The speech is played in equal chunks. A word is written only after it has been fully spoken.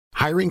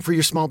Hiring for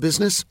your small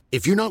business?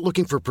 If you're not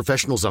looking for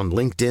professionals on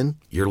LinkedIn,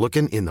 you're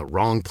looking in the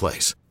wrong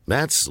place.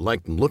 That's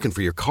like looking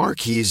for your car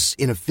keys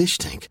in a fish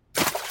tank.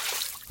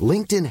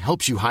 LinkedIn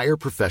helps you hire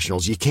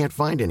professionals you can't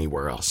find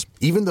anywhere else,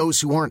 even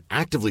those who aren't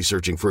actively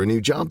searching for a new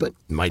job but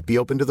might be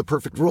open to the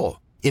perfect role.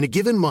 In a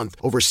given month,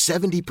 over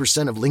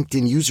 70% of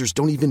LinkedIn users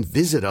don't even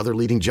visit other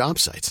leading job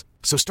sites.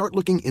 So start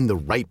looking in the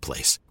right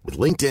place. With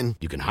LinkedIn,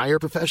 you can hire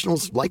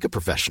professionals like a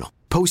professional.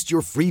 Post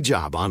your free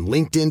job on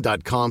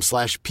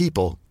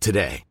linkedin.com/people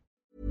today.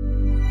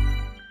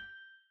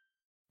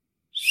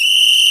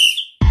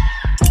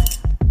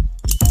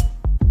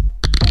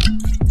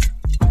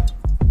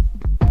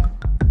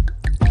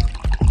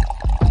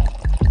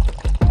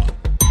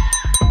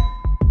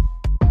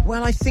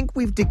 Well, I think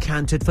we've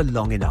decanted for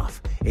long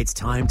enough. It's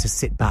time to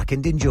sit back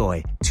and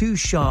enjoy Two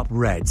Sharp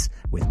Reds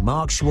with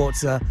Mark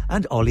Schwarzer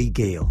and Ollie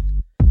Gill.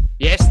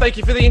 Yes, thank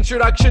you for the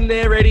introduction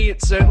there, Eddie.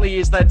 It certainly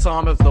is that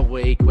time of the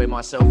week where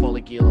myself,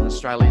 Ollie Gill, and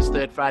Australia's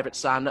third favourite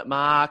son,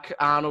 Mark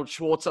Arnold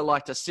Schwarzer,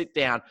 like to sit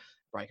down,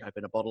 break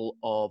open a bottle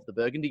of the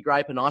Burgundy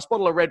grape, a nice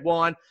bottle of red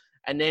wine,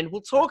 and then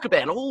we'll talk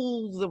about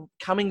all the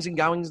comings and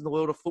goings in the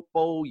world of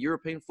football,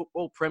 European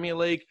football, Premier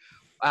League.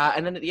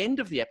 And then at the end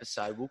of the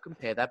episode, we'll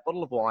compare that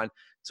bottle of wine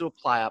to a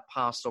player,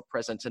 past or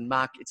present. And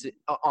Mark,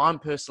 I'm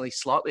personally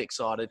slightly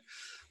excited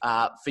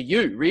for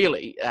you,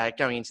 really,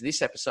 going into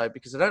this episode,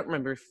 because I don't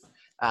remember if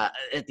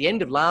at the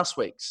end of last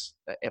week's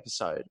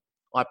episode,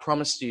 I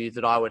promised you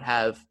that I would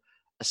have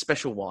a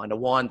special wine, a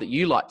wine that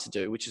you like to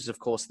do, which is, of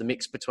course, the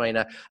mix between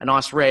a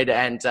nice red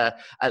and a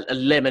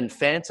lemon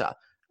Fanta,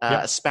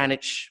 a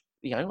Spanish,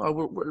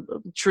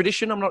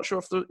 tradition. I'm not sure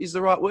if is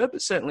the right word,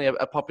 but certainly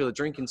a popular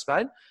drink in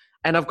Spain.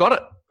 And I've got it.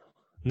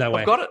 No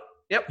way. I've got it.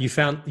 Yep. You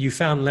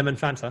found lemon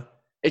Fanta?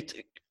 It's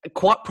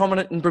quite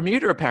prominent in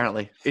Bermuda,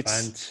 apparently. It's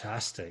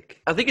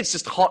fantastic. I think it's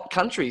just hot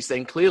countries.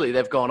 Then clearly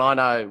they've gone, I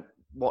know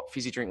what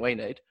fizzy drink we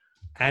need.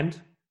 And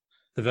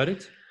the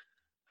verdict?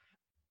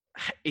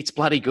 It's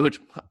bloody good.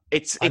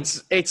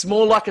 It's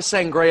more like a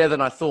sangria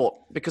than I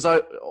thought, because I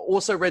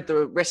also read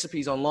the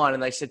recipes online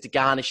and they said to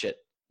garnish it,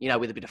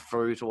 with a bit of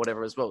fruit or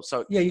whatever as well.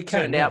 So you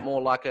can. Turned out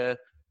more like a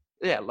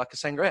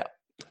sangria.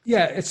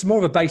 Yeah, it's more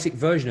of a basic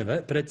version of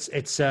it, but it's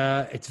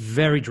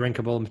very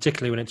drinkable, and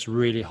particularly when it's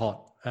really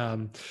hot.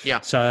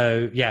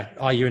 So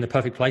you're in the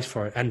perfect place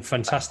for it, and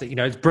fantastic.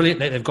 It's brilliant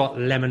that they've got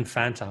lemon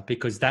Fanta,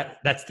 because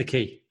that's the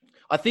key.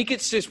 I think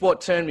it's just what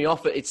turned me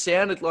off. It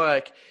sounded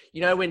like,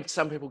 when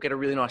some people get a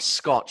really nice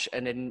scotch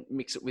and then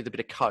mix it with a bit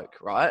of Coke,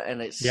 right?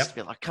 And it's just a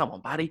bit like, come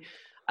on, buddy.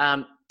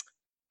 I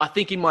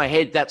think in my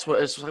head, that's what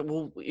it's like.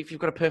 Well, if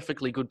you've got a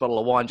perfectly good bottle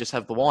of wine, just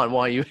have the wine.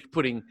 Why are you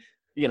putting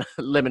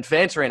lemon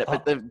Fanta in it?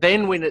 But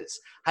then when it's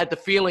had the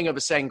feeling of a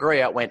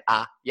sangria, it went,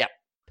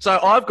 So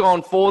I've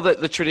gone for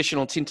the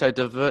traditional Tinto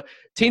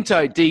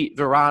di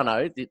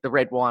Verano, the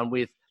red wine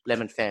with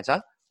lemon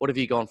Fanta. What have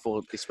you gone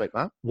for this week,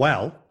 Mark?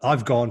 Well,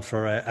 I've gone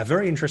for a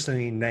very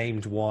interestingly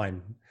named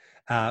wine,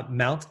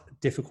 Mount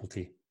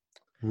Difficulty,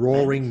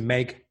 Roaring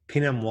Meg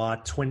Pinot Noir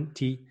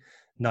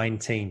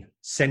 2019,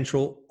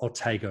 Central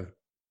Otago,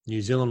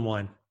 New Zealand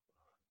wine.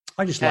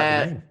 I just like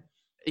the name.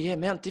 Yeah,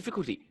 Mount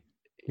Difficulty.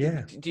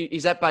 Yeah.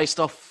 Is that based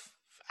off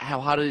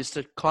how hard it is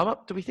to climb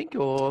up, do we think?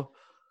 Or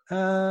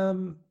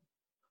don't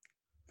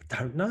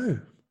know.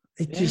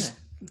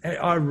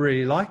 I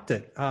really liked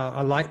it.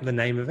 I liked the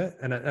name of it,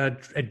 and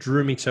it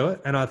drew me to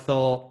it. And I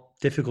thought,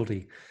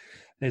 difficulty.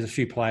 There's a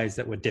few players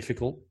that were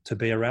difficult to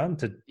be around,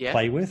 to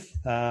play with,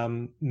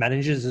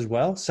 managers as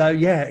well. So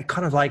it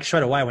kind of like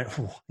straight away I went,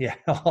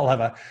 I'll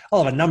have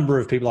a number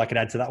of people I could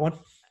add to that one.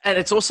 And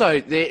it's also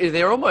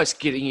they're almost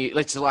getting you.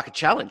 It's like a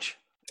challenge.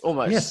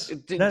 Almost. Yes.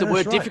 The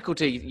word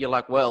difficulty, you're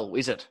like, well,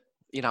 is it?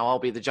 I'll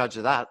be the judge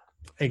of that.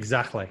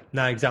 Exactly.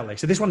 No, exactly.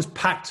 So this one's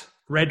packed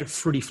red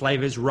fruity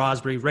flavors,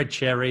 raspberry, red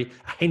cherry,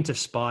 a hint of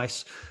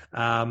spice.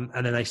 And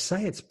then they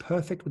say it's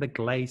perfect with a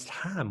glazed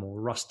ham or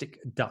rustic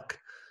duck.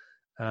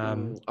 A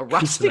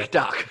rustic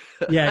duck?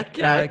 Yeah.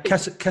 Okay.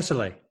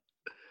 Cassoulet.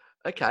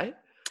 Okay.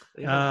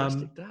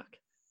 Rustic duck.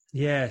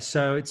 Yeah.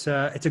 So it's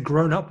a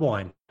grown-up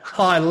wine.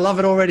 Oh, I love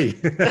it already.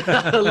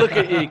 Look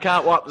at you.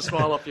 Can't wipe the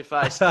smile off your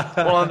face.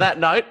 Well, on that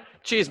note,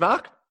 cheers,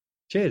 Mark.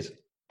 Cheers.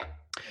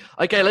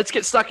 Okay, let's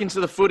get stuck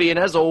into the footy. And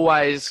as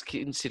always,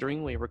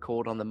 considering we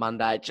record on the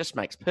Monday, it just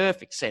makes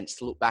perfect sense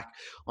to look back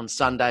on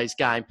Sunday's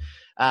game.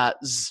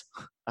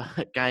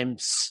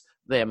 Games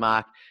there,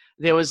 Mark.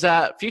 There was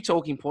a few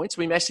talking points.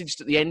 We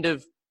messaged at the end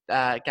of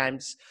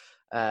games,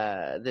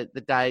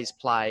 the day's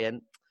play.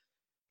 And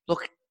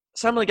look,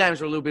 some of the games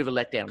were a little bit of a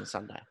letdown on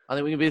Sunday. I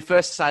think we can be the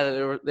first to say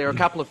that there are a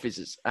couple of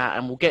fizzes,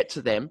 and we'll get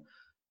to them.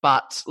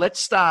 But let's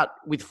start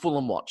with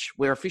Fulham watch.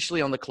 We're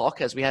officially on the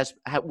clock, as we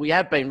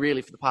have been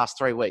really for the past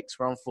 3 weeks.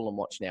 We're on Fulham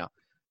watch now.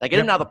 They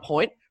get another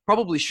point.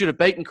 Probably should have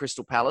beaten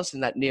Crystal Palace in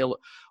that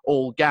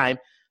 0-0 game.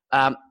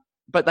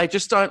 But they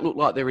just don't look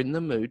like they're in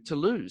the mood to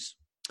lose.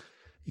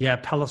 Yeah,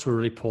 Palace were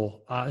really poor.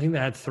 I think they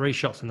had 3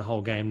 shots in the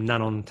whole game,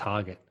 none on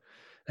target.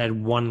 They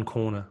had 1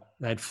 corner.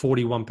 They had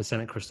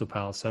 41% at Crystal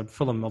Palace. So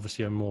Fulham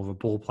obviously are more of a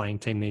ball-playing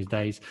team these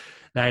days.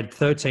 They had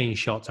 13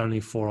 shots, only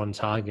 4 on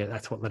target.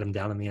 That's what let them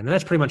down in the end. And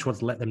that's pretty much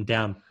what's let them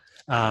down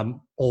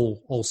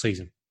all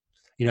season.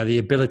 You know, the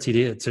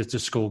ability to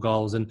score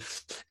goals. And,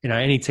 you know,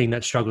 any team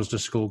that struggles to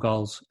score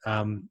goals,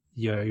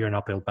 you're an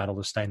uphill battle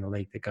to stay in the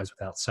league. That goes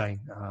without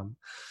saying.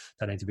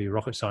 Don't need to be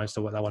rocket science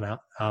to work that one out.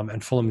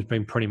 And Fulham's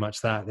been pretty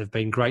much that. They've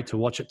been great to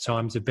watch at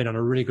times. They've been on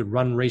a really good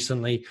run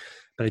recently,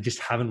 but they just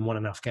haven't won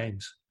enough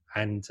games.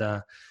 And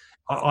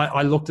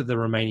I looked at the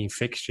remaining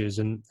fixtures,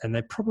 and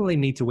they probably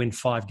need to win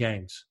 5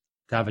 games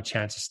to have a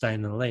chance to stay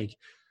in the league.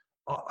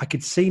 I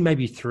could see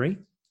maybe 3.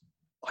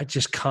 I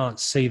just can't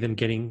see them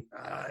getting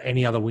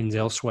any other wins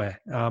elsewhere.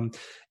 You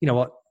know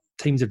what?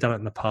 Teams have done it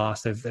in the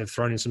past. They've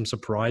thrown in some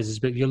surprises.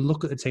 But if you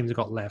look at the teams that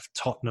got left,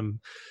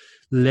 Tottenham,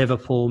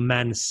 Liverpool,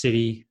 Man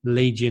City,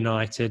 Leeds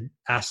United,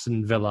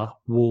 Aston Villa,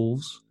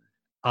 Wolves,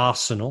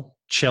 Arsenal,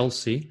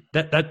 Chelsea.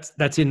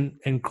 That's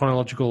in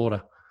chronological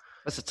order.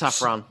 That's a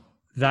tough run.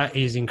 That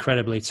is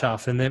incredibly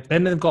tough. And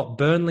then they've got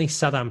Burnley,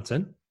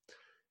 Southampton,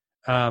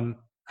 and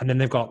then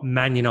they've got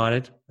Man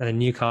United and then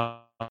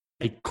Newcastle.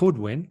 They could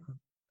win.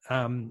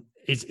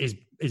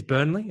 Is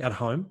Burnley at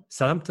home,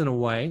 Southampton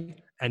away,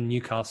 and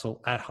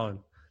Newcastle at home,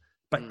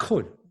 but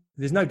could.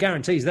 There's no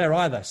guarantees there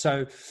either.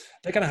 So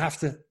they're going to have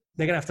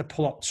to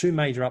pull up 2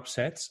 major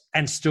upsets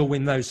and still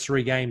win those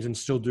 3 games and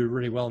still do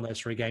really well in those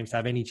 3 games to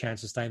have any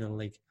chance of staying in the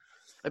league.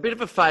 A bit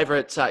of a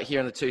favourite here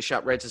in the 2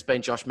 Sharp Reds has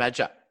been Josh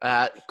Maja.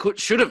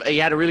 He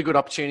had a really good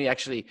opportunity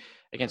actually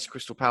against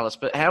Crystal Palace,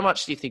 but how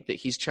much do you think that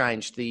he's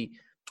changed the,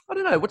 I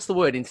don't know, what's the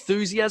word,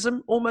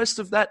 enthusiasm almost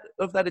of that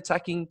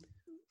attacking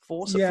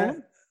force? Yeah.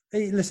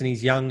 Listen,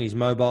 he's young, he's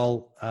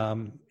mobile.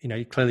 You know,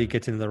 he clearly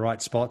gets into the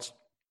right spots.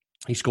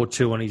 He scored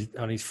 2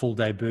 on his full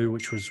debut,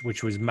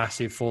 which was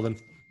massive for them.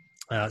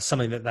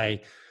 Something that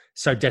they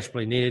so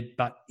desperately needed.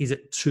 But is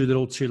it too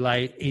little, too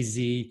late? Is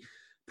he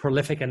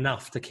prolific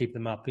enough to keep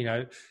them up? You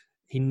know,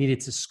 he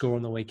needed to score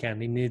on the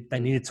weekend. They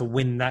needed to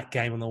win that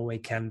game on the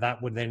weekend.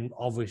 That would then,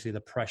 obviously,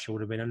 the pressure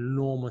would have been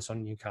enormous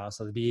on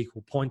Newcastle. There'd be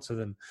equal points to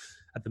them.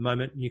 At the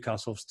moment,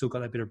 Newcastle have still got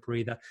that bit of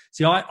breather.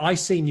 See, I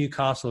see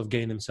Newcastle have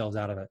getting themselves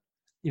out of it.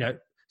 You know,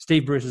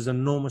 Steve Bruce has an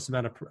enormous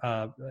amount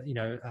of,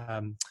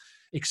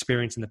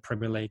 experience in the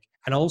Premier League.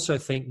 And I also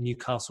think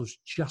Newcastle's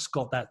just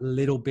got that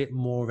little bit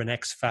more of an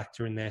X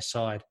factor in their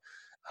side,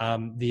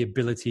 the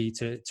ability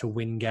to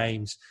win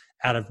games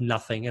out of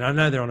nothing. And I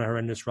know they're on a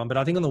horrendous run, but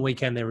I think on the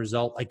weekend their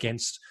result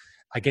against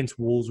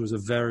Wolves was a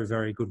very,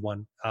 very good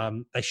one.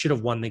 They should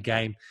have won the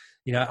game.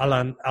 You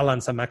know,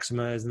 Alan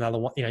Saint-Maximin is another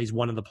one. You know, he's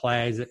one of the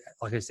players that,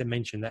 like I said,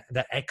 mentioned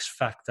that X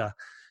factor.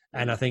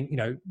 And I think, you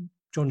know,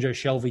 John Joe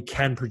Shelvey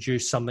can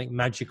produce something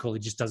magical. He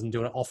just doesn't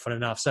do it often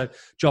enough. So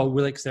Joe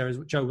Willock's there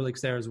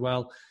as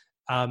well.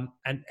 And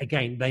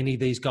again, they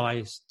need these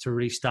guys to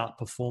really start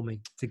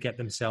performing to get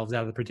themselves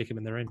out of the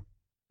predicament they're in.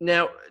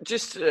 Now,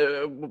 just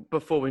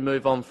before we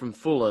move on from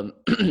Fulham,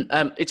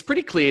 it's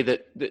pretty clear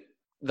that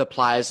the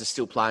players are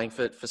still playing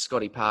for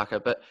Scotty Parker.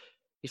 But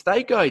if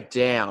they go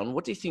down,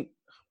 what do you think?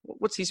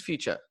 What's his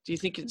future? Do you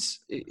think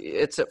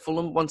it's at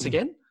Fulham once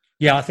again?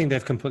 Yeah, I think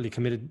they've completely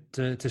committed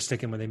to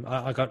sticking with him.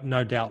 I got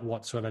no doubt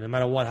whatsoever. No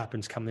matter what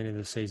happens coming into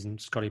the season,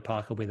 Scotty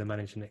Parker will be the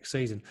manager next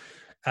season.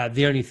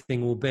 The only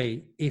thing will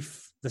be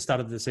if the start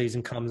of the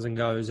season comes and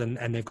goes and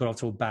they've got off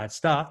to a bad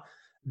start,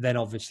 then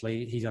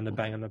obviously he's under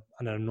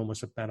an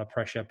enormous amount of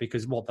pressure,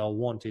 because what they'll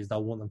want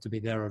them to be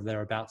there or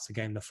thereabouts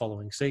again the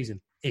following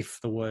season if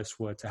the worst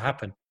were to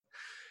happen.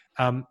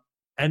 And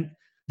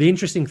the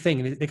interesting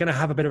thing is they're going to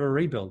have a bit of a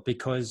rebuild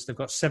because they've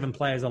got 7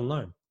 players on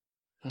loan.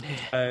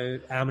 So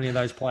how many of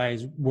those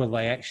players will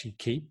they actually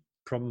keep?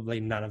 Probably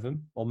none of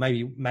them, or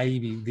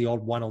maybe the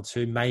odd 1 or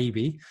 2,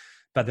 maybe.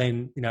 But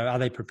then, you know, are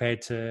they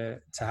prepared to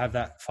have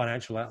that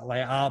financial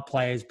outlay? Are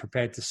players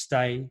prepared to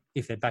stay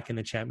if they're back in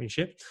the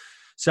Championship?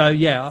 So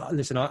yeah,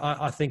 listen,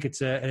 I think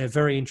it's a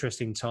very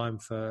interesting time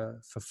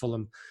for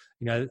Fulham.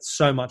 You know,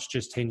 so much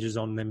just hinges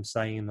on them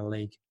staying in the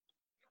league.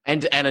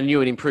 And a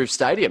new and improved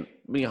stadium,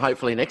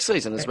 hopefully next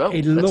season as well.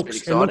 It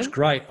looks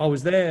great. I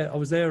was there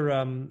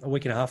a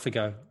week and a half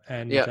ago,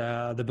 and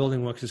the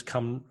building works has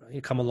come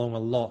along a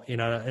lot. You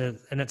know,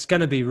 and it's going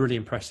to be really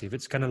impressive.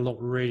 It's going to look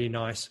really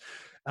nice,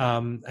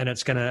 and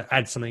it's going to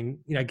add something,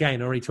 you know,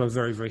 again, already to a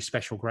very, very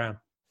special ground.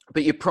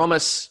 But you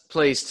promise,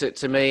 please,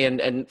 to me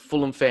and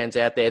Fulham fans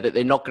out there that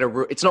they're not going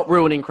to. It's not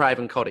ruining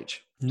Craven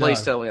Cottage.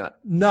 Please tell me that.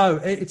 No,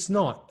 it's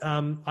not.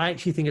 I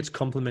actually think it's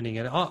complementing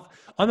it.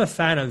 I'm a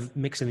fan of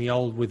mixing the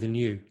old with the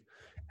new.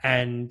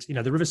 And, you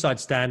know, the Riverside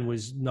Stand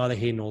was neither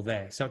here nor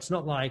there. So it's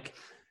not like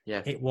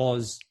it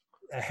was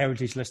a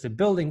heritage listed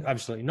building.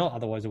 Absolutely not.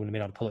 Otherwise, I wouldn't have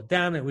been able to pull it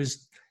down.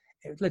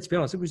 Let's be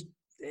honest,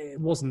 it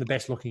wasn't the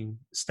best looking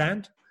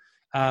stand.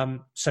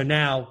 So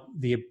now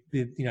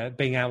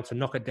being able to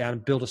knock it down,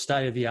 build a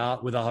state of the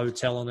art with a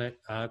hotel on it,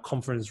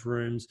 conference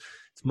rooms,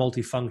 it's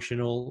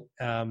multifunctional.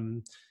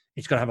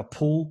 It's going to have a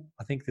pool.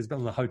 I think there's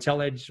on the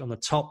hotel edge on the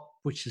top,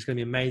 which is going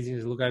to be amazing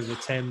as you look over the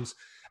Thames.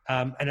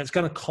 And it's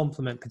going to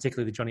complement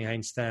particularly the Johnny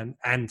Haynes stand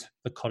and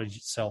the cottage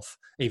itself,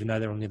 even though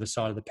they're on the other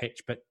side of the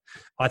pitch. But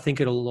I think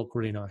it'll look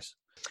really nice.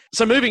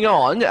 So moving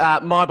on,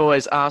 my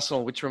boys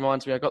Arsenal, which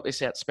reminds me, I got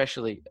this out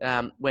specially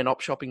when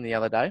op shopping the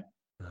other day.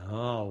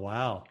 Oh,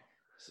 wow.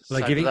 Were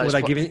So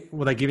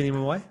they giving him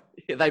away?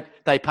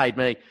 They paid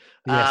me.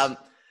 Yes.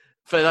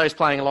 For those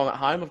playing along at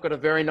home, I've got a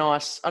very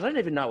nice, I don't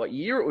even know what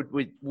year it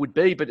would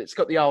be, but it's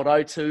got the old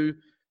O2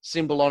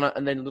 symbol on it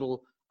and then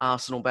little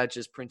Arsenal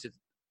badges printed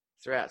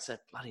throughout. It's a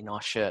bloody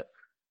nice shirt.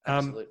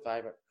 Absolute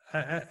favourite.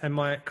 Am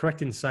I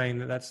correct in saying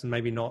that that's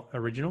maybe not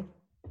original?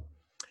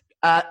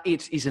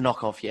 It is a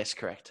knockoff, yes,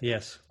 correct.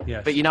 Yes.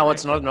 But you know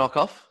what's not a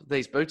knockoff?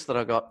 These boots that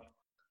I got.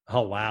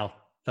 Oh, wow.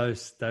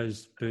 Those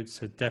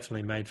boots are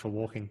definitely made for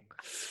walking.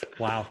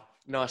 Wow.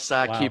 Nice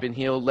Wow. Cuban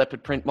heel,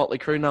 leopard print, Motley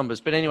Crue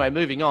numbers. But anyway,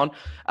 moving on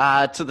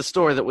to the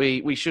story that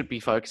we should be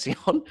focusing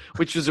on,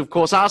 which was, of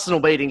course, Arsenal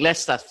beating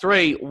Leicester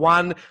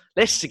 3-1.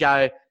 Less to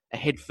go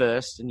ahead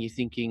first, and you're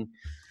thinking,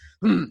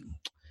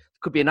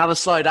 could be another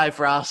slow day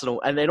for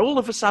Arsenal. And then all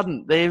of a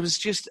sudden, there was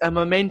just a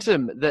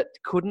momentum that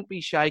couldn't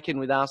be shaken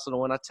with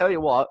Arsenal. And I tell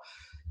you what,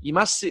 you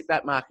must sit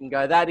back, Mark, and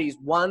go, that is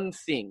one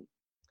thing.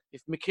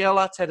 If Mikel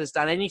Arteta's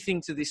done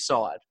anything to this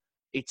side,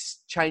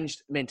 it's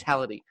changed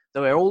mentality.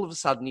 Where all of a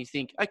sudden you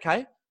think,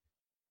 okay,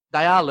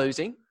 they are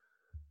losing,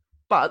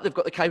 but they've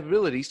got the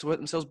capabilities to work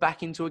themselves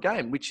back into a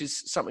game, which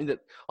is something that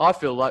I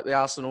feel like the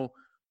Arsenal,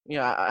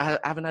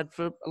 haven't had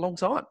for a long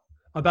time.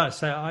 I'm about to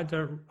say, I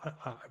don't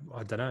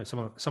know.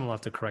 Someone will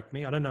have to correct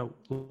me. I don't know.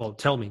 Well,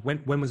 tell me,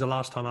 when was the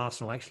last time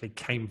Arsenal actually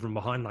came from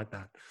behind like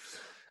that?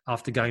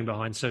 After going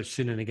behind so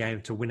soon in a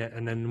game to win it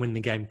and then win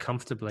the game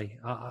comfortably.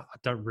 I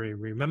don't really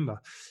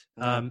remember.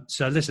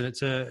 So listen,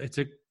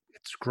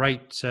 it's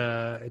great.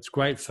 It's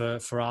great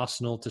for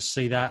Arsenal to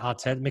see that.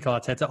 Mikel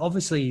Arteta,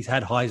 obviously he's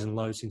had highs and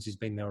lows since he's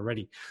been there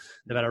already.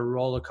 They've had a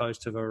roller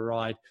coaster of a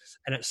ride,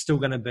 and it's still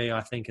going to be,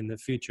 I think, in the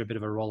future, a bit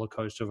of a roller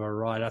coaster of a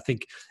ride. I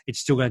think it's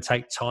still going to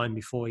take time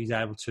before he's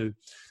able to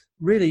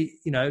really,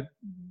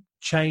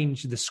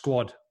 change the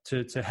squad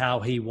to how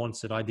he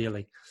wants it,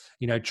 ideally.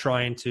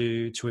 Trying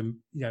to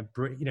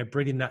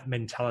bring in that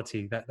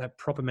mentality, that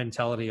proper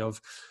mentality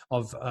of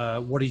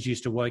what he's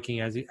used to working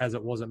as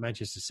it was at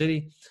Manchester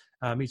City.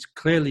 He's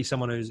clearly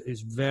someone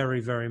who's very,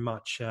 very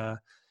much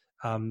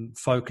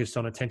focused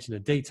on attention to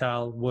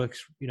detail,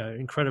 works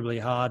incredibly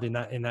hard in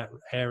that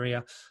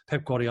area.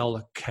 Pep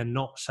Guardiola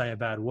cannot say a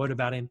bad word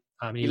about him.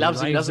 He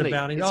loves him, doesn't he?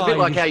 Him. It's a bit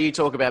like how you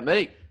talk about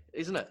me,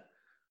 isn't it?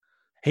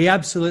 He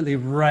absolutely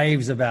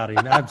raves about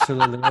him,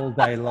 absolutely all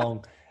day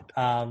long.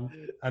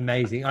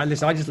 Amazing. I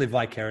just live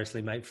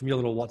vicariously, mate, from your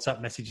little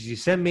WhatsApp messages you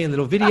send me and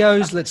little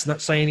videos. Let's not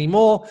say any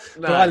more.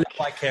 No. But I live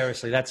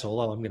vicariously. That's all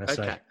I'm going to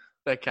say.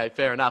 Okay,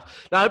 fair enough.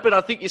 No, but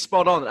I think you're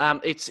spot on.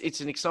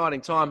 It's an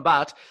exciting time.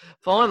 But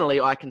finally,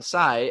 I can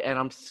say, and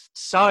I'm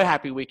so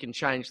happy we can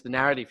change the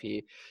narrative here,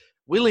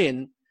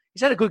 Willian,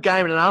 he's had a good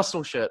game in an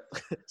Arsenal shirt.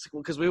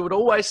 Because we would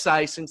always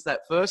say since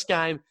that first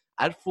game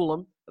at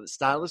Fulham at the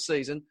start of the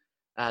season,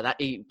 that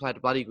he played a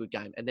bloody good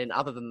game. And then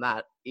other than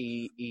that,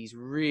 he's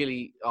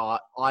really, I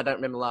don't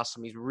remember the last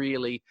time he's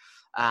really,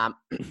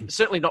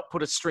 certainly not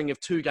put a string of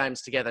 2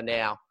 games together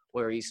now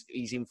where he's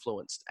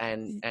influenced.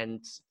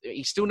 And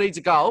he still needs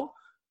a goal,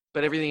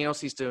 but everything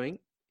else he's doing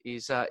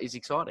is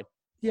exciting.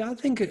 Yeah, I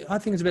think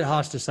it's a bit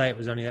harsh to say it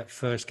was only that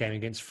first game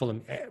against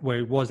Fulham where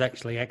he was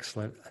actually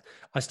excellent.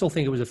 I still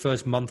think it was the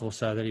first month or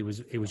so that he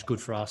was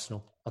good for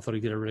Arsenal. I thought he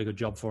did a really good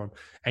job for him.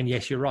 And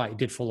yes, you're right, he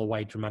did fall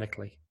away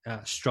dramatically,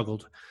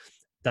 struggled.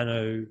 Don't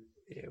know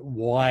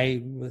why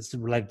it was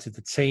related to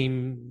the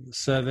team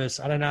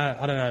service. I don't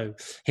know.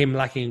 Him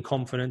lacking in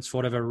confidence for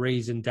whatever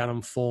reason, down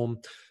on form.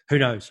 Who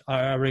knows?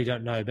 I really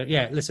don't know. But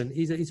yeah, listen,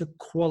 he's a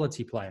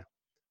quality player,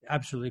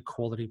 absolutely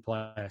quality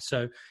player.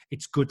 So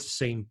it's good to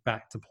see him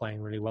back to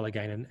playing really well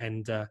again,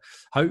 and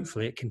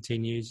hopefully it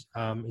continues.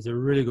 He's a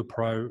really good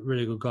pro,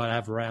 really good guy to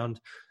have around.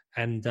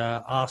 And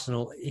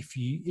Arsenal, if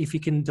you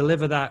can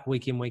deliver that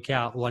week in, week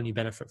out, will only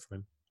benefit from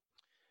him.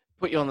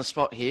 Put you on the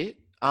spot here.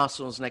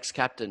 Arsenal's next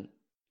captain,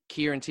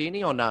 Kieran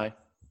Tierney or no?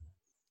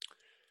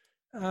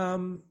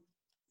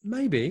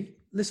 Maybe.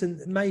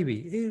 Listen, maybe.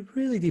 It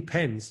really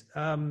depends.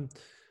 I mean,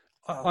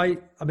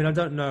 I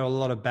don't know a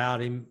lot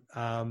about him.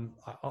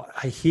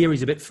 I hear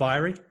he's a bit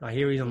fiery. I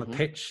hear he's on the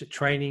pitch at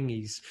training.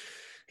 He's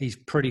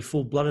pretty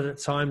full-blooded at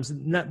times.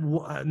 And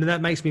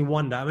that makes me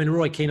wonder. I mean,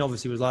 Roy Keane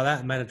obviously was like that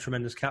and made a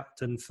tremendous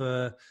captain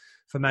for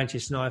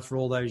Manchester United for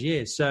all those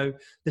years. So,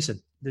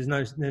 listen, there's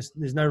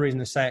no reason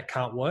to say it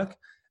can't work.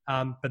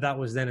 But that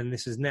was then, and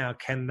this is now.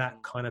 Can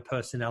that kind of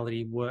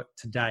personality work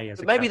today?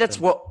 Maybe that's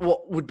what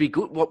would be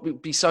good. What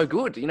would be so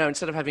good,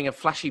 instead of having a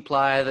flashy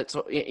player that's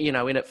in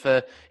it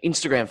for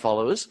Instagram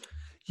followers,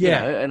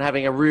 and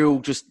having a real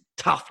just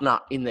tough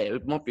nut in there,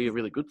 it might be a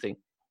really good thing.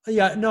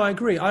 Yeah, no, I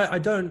agree. I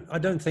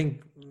don't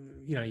think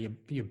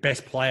your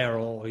best player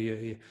or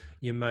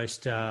your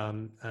most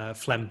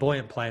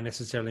flamboyant player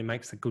necessarily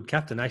makes a good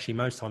captain. Actually,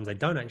 most times they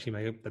don't actually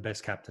make the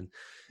best captain.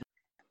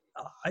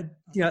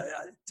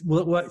 Will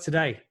it work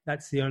today?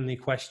 That's the only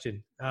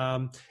question.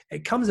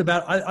 It comes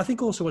about. I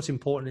think also what's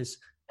important is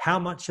how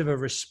much of a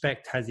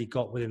respect has he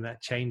got within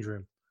that change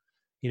room?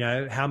 You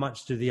know, how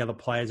much do the other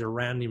players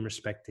around him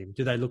respect him?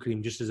 Do they look at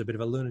him just as a bit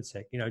of a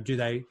lunatic? You know, do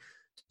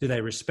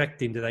they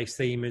respect him? Do they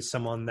see him as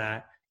someone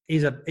that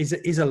is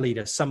a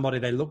leader, somebody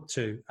they look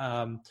to?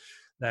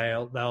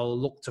 They'll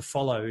look to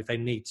follow if they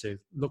need to,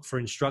 look for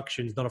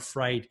instructions, not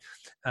afraid.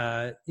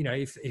 You know,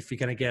 if you're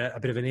going to get a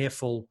bit of an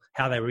earful,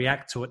 how they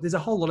react to it. There's a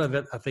whole lot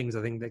of things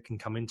I think that can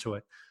come into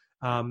it.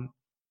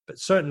 But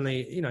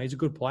certainly, you know, he's a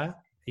good player.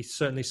 He's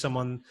certainly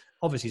someone,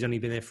 obviously he's only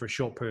been there for a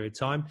short period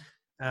of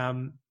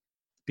time.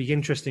 Be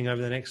interesting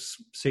over the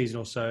next season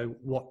or so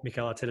what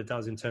Mikel Arteta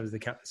does in terms of the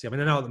captaincy. I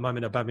mean, I know at the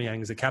moment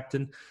Aubameyang is the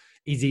captain.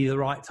 Is he the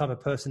right type of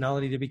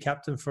personality to be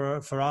captain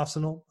for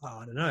Arsenal?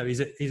 I don't know.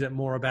 Is it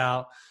more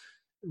about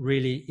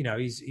really, you know,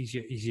 he's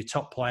your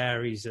top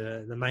player. He's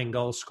the main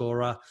goal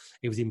scorer.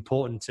 It was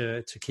important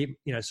to keep,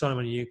 you know, sign him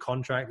on a new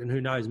contract. And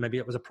who knows, maybe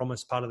it was a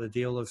promised part of the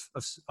deal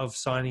of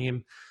signing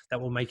him that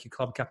will make you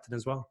club captain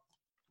as well.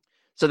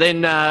 So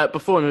then,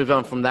 before we move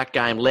on from that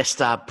game,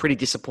 Leicester, pretty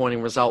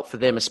disappointing result for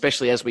them,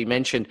 especially as we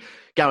mentioned,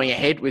 going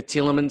ahead with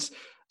Tielemans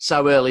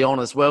so early on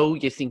as well.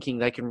 You're thinking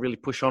they can really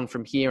push on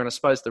from here. And I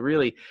suppose the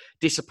really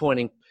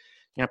disappointing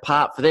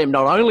part for them,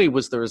 not only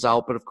was the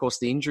result, but of course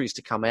the injuries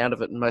to come out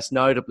of it, and most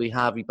notably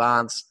Harvey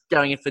Barnes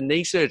going in for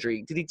knee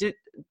surgery.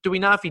 Do we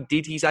know if he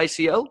did his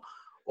ACL?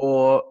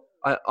 Or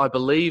I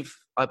believe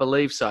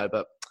so,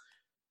 but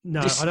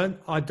no,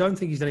 I don't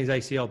think he's done his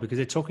ACL because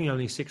they're talking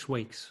only 6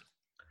 weeks.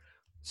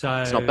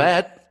 So it's not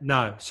bad.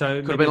 No. So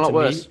could have been a lot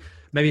worse.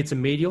 Maybe it's a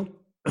medial.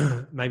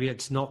 Maybe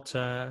it's not.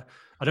 I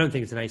don't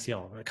think it's an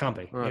ACL. It can't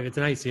be. Right. If it's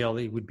an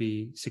ACL, it would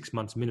be 6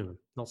 months minimum,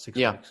 not 6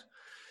 weeks.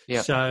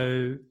 Yeah.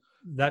 So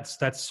that's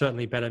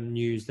certainly better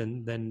news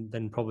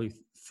than probably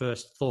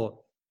first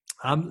thought.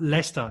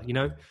 Leicester, you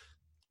know,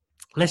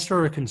 Leicester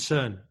are a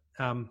concern.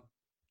 They've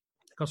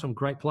got some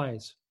great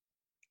players,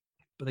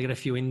 but they get a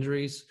few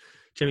injuries.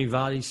 Jamie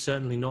Vardy's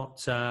certainly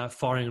not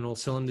firing on all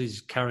cylinders.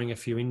 He's carrying a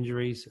few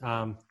injuries.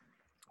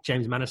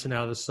 James Maddison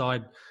out of the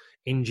side,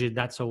 injured.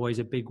 That's always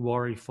a big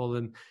worry for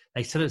them.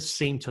 They sort of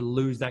seem to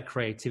lose that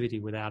creativity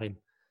without him.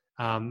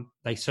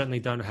 They certainly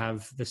don't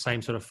have the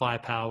same sort of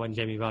firepower when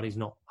Jamie Vardy's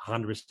not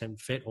 100%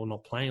 fit or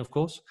not playing, of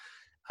course.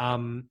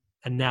 And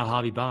now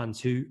Harvey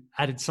Barnes, who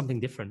added something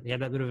different. He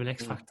had that bit of an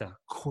X factor.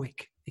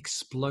 Quick,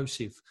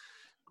 explosive,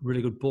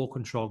 really good ball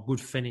control,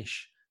 good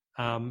finish,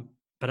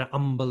 but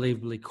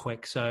unbelievably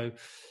quick. So,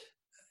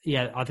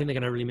 yeah, I think they're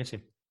going to really miss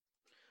him.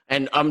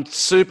 And I'm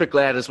super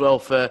glad as well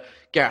for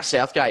Gareth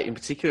Southgate in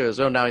particular as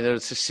well, knowing that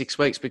it's just 6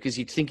 weeks, because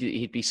you'd think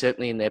he'd be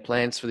certainly in their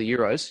plans for the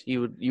Euros.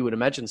 You would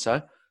imagine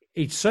so.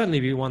 He'd certainly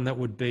be one that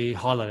would be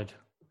highlighted.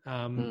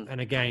 And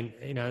again,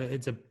 you know,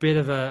 it's a bit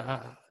of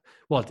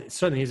well, it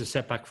certainly is a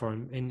setback for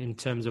him in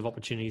terms of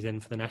opportunities then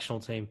for the national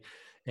team.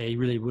 He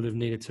really would have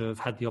needed to have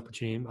had the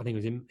opportunity. I think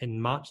it was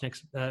in March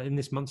in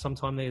this month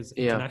sometime. There's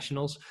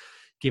internationals,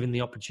 given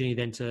the opportunity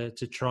then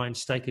to try and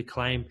stake a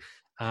claim.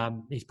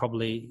 He's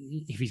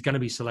probably, if he's going to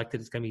be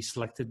selected, it's going to be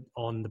selected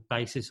on the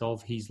basis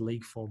of his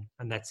league form,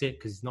 and that's it,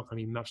 because there's not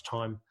going to be much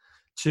time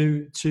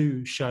to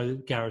show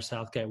Gareth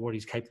Southgate what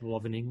he's capable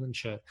of in England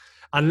shirt,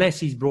 unless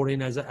he's brought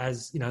in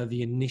as you know,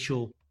 the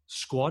initial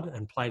squad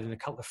and played in a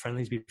couple of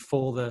friendlies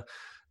before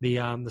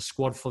the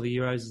squad for the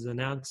Euros is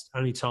announced.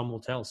 Only time will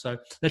tell. So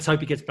let's hope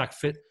he gets back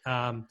fit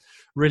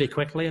really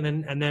quickly,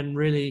 and then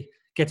really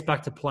gets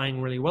back to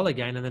playing really well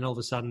again, and then all of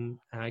a sudden,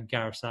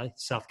 Gareth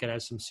Southgate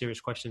has some serious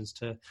questions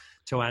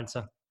to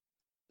answer.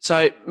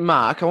 So,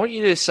 Mark, I want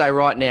you to say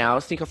right now,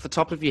 think off the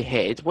top of your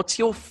head, what's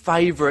your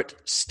favourite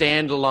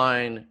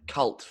standalone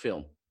cult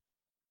film?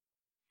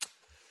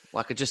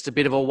 Like just a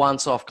bit of a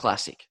once-off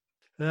classic.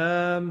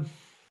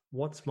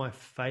 What's my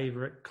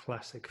favourite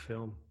classic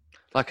film?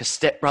 Like a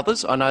Step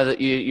Brothers? I know that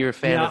you're a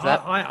fan of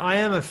that. I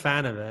am a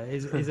fan of it.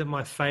 Is it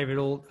my favourite?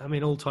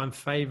 All-time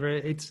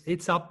favourite?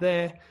 It's up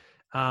there.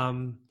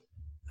 Anchorman,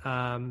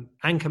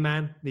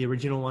 the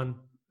original one,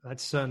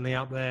 that's certainly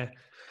up there.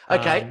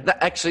 Okay,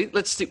 actually,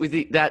 let's stick with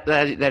that.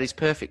 That is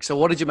perfect. So,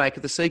 what did you make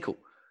of the sequel?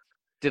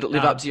 Did it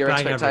live up to your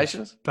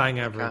expectations? Bang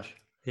average. Okay.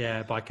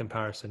 Yeah, by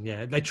comparison.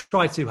 Yeah, they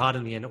tried too hard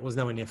in the end. It was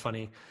nowhere near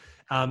funny.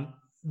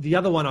 The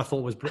other one I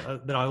thought was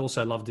that I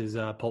also loved is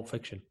Pulp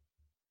Fiction.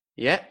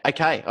 Yeah.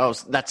 Okay. Oh,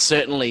 that's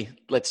certainly.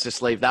 Let's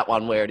just leave that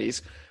one where it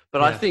is. But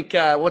yeah. I think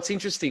what's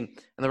interesting,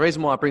 and the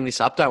reason why I bring this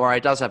up, don't worry,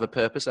 it does have a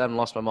purpose. I haven't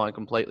lost my mind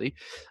completely.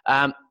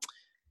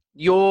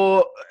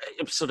 Your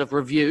sort of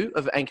review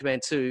of Anchorman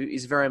 2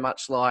 is very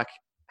much like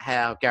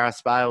how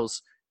Gareth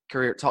Bale's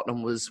career at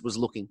Tottenham was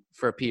looking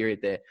for a period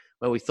there,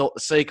 where we thought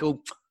the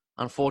sequel,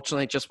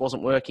 unfortunately, just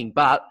wasn't working.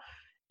 But,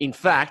 in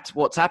fact,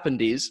 what's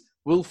happened is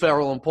Will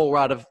Ferrell and Paul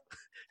Rudd have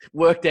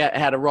worked out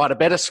how to write a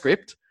better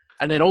script,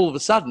 and then all of a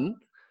sudden,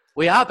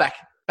 we are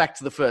back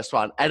to the first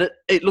one, and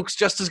it looks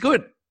just as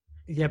good.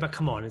 Yeah, but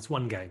come on, it's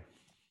one game.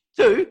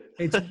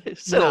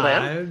 Settle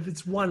down.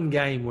 It's one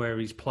game where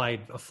he's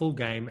played a full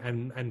game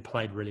and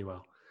played really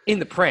well. In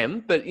the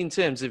Prem, but in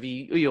terms of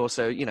he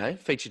also,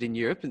 featured in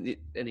Europe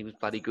and he was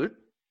bloody good.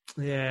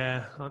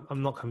 Yeah,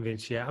 I'm not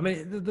convinced yet. I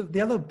mean,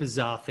 the other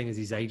bizarre thing is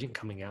his agent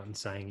coming out and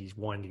saying he's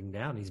winding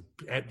down. He's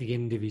at the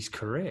end of his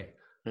career.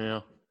 Yeah.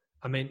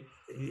 I mean,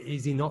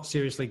 is he not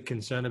seriously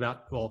concerned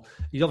about? Well,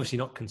 he's obviously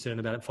not concerned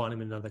about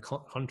finding another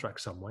contract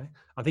somewhere.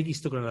 I think he's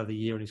still got another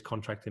year in his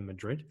contract in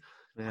Madrid.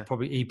 Yeah.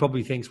 He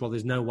probably thinks, well,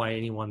 there's no way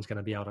anyone's going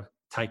to be able to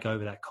take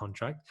over that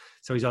contract.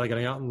 So he's either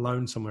going to go out and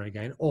loan somewhere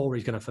again, or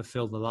he's going to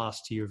fulfill the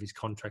last year of his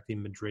contract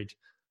in Madrid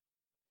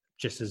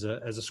just as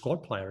a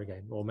squad player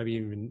again, or maybe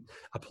even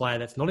a player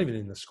that's not even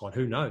in the squad.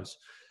 Who knows?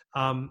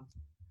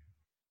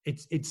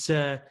 It's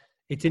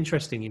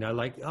interesting,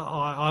 like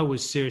I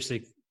was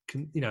seriously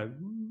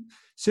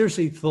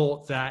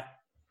thought that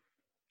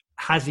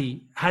have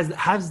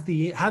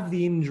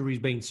the injuries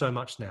been so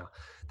much now?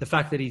 The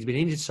fact that he's been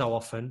injured so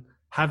often,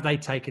 have they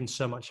taken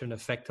so much of an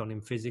effect on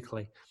him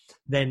physically?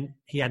 Then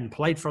he hadn't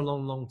played for a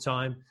long, long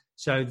time.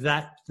 So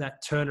that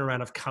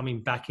turnaround of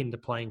coming back into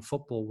playing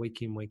football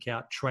week in, week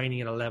out, training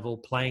at a level,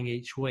 playing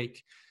each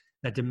week,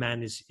 that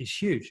demand is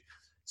huge.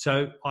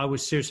 So I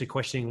was seriously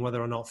questioning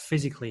whether or not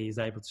physically he's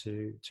able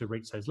to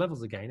reach those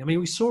levels again. I mean,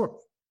 we saw it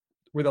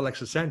with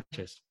Alexis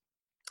Sanchez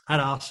at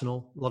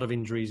Arsenal, a lot of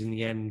injuries in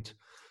the end.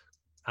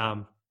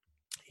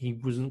 He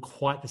wasn't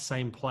quite the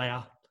same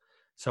player.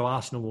 So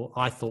Arsenal,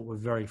 I thought, were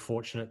very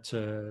fortunate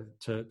to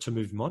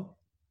move him on.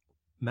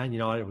 Man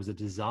United was a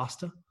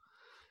disaster.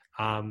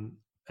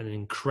 An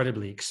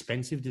incredibly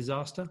expensive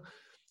disaster,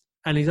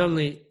 and he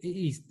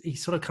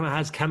sort of kind of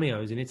has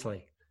cameos in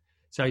Italy.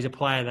 So he's a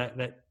player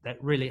that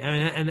really,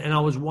 and I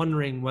was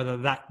wondering whether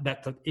that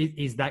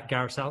is that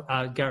Gareth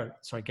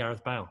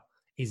Bale.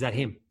 Is that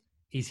him?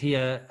 Is he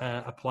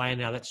a player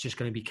now that's just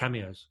going to be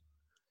cameos,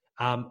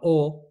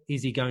 or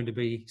is he going to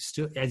be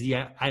still? Is he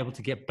able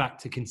to get back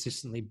to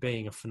consistently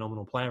being a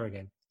phenomenal player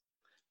again?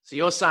 So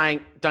you're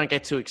saying don't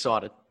get too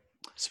excited,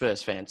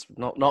 Spurs fans.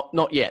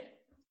 Not yet.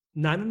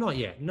 No, not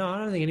yet. No, I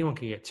don't think anyone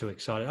can get too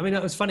excited. I mean,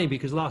 it was funny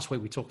because last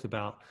week we talked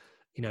about,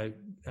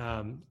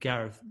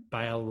 Gareth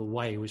Bale, the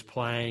way he was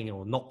playing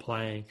or not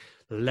playing,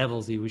 the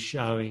levels he was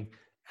showing,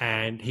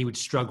 and he would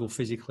struggle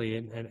physically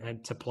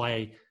and to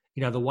play,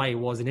 the way he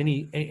was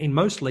in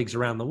most leagues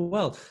around the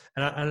world.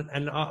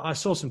 And I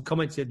saw some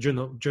comments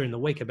during the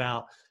week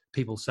about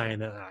people saying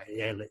that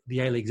the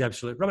A-League's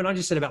absolute rubbish. I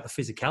just said about the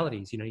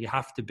physicalities. You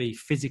have to be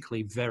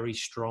physically very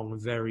strong,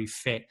 very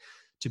fit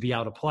to be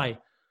able to play.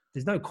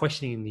 There's no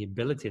questioning the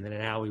ability and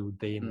then how he would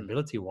be in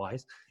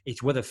ability-wise.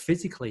 It's whether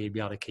physically he'd be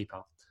able to keep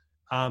up.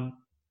 And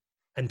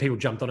people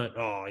jumped on it.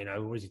 Oh,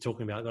 what is he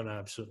talking about? I've got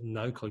absolutely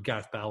no clue.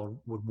 Gareth Bale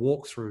would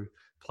walk through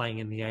playing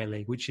in the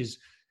A-League, which is,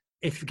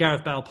 if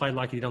Gareth Bale played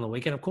like he did on the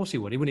weekend, of course he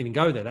would. He wouldn't even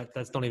go there.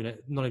 That's not even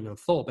a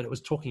thought. But it was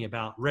talking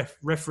about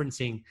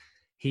referencing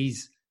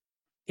his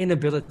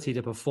inability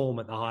to perform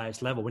at the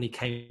highest level when he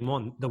came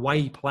on. The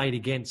way he played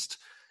against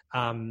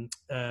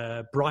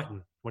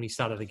Brighton when he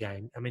started the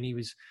game. I mean, he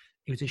was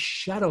a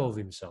shadow of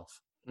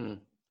himself.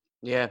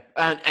 Yeah.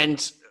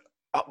 And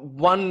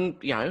one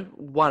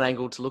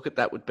angle to look at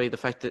that would be the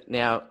fact that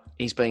now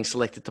he's being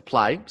selected to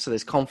play, so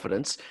there's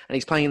confidence, and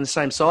he's playing in the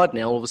same side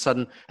now all of a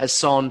sudden as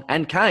Son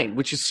and Kane,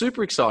 which is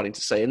super exciting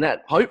to see, and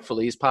that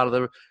hopefully is part of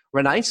the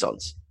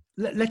renaissance.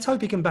 Let's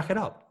hope he can back it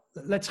up.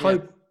 Let's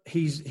hope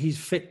he's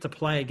fit to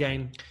play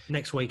again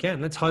next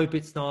weekend. Let's hope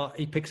it's not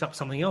he picks up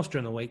something else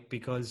during the week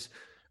because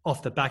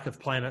off the back of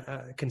playing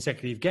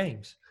consecutive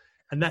games.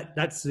 And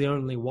that's the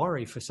only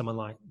worry for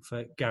someone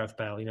for Gareth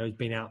Bale. He's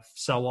been out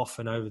so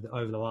often over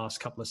the last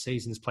couple of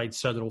seasons, played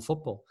so little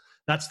football.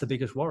 That's the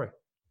biggest worry.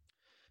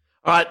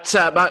 All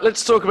right, Mark,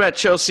 let's talk about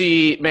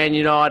Chelsea, Man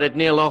United.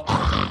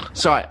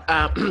 Let's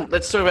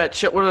talk about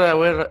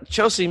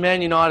Chelsea,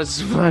 Man United.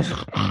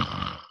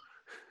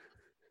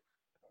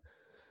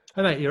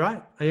 Hey, mate, you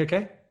right? Are you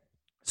okay?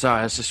 Sorry,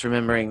 I was just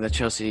remembering the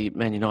Chelsea,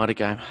 Man United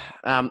game.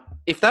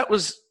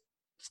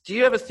 Do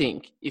you ever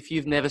think, if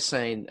you've never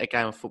seen a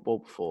game of football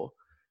before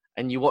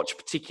and you watch a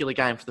particular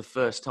game for the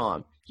first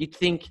time, you'd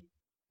think,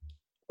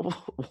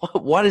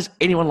 why does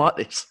anyone like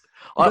this?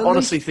 I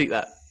honestly think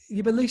that.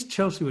 Yeah, but at least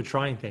Chelsea were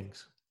trying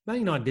things. Man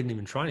United didn't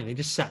even try anything. They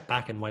just sat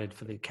back and waited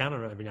for the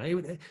counter every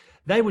night.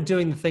 They were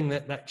doing the thing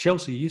that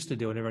Chelsea used to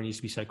do and everyone used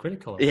to be so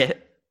critical of. Yeah.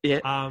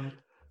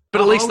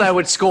 But at least they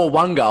would score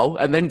one goal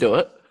and then do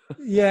it.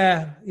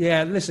 Yeah.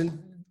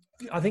 Listen,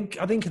 I think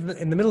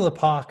in the middle of the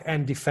park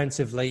and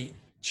defensively,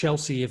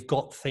 Chelsea have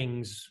got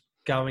things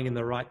going in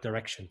the right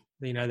direction.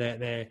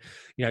 They're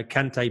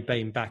Kante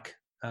being back,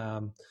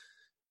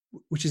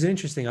 which is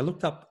interesting. I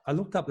looked up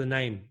the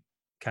name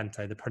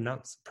Kante,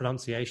 the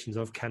pronunciations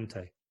of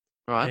Kante.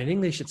 Right. And in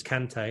English it's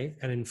Kante,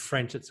 and in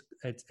French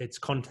it's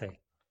Conte.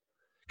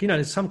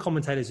 There's some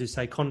commentators who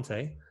say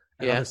Conte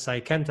and others say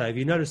Kante. Have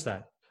you noticed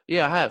that?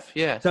 Yeah, I have.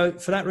 Yeah. So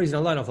for that reason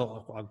alone, I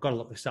thought I've got to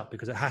look this up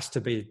because it has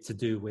to be to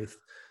do with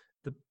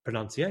the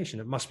pronunciation.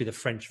 It must be the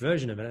French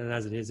version of it, and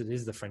as it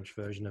is the French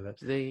version of it.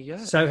 There you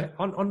go. So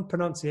on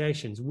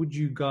pronunciations, would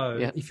you go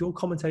if you're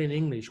commentating in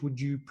English?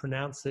 Would you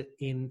pronounce it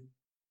in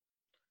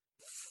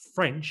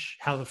French,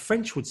 how the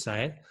French would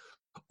say it,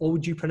 or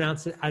would you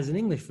pronounce it as an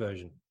English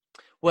version?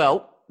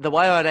 Well, the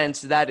way I'd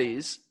answer that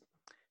is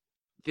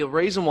the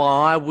reason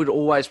why I would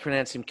always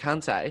pronounce him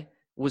Kante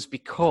was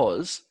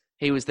because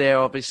he was there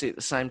obviously at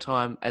the same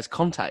time as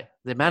Conte,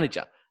 the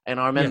manager. And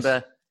I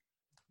remember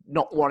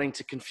not wanting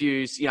to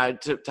confuse,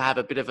 to have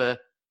a bit of a,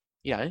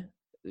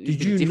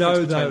 Did you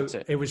know, though,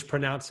 it was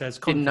pronounced as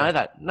Conte? Didn't know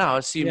that. No, I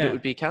assumed it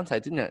would be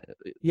Kante, didn't it?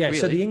 Yeah, really?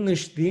 So the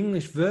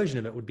English version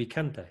of it would be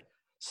Kante.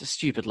 It's a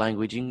stupid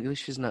language,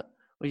 English, isn't it?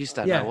 We just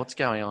don't know what's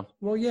going on.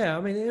 Well, yeah,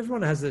 I mean,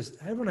 everyone has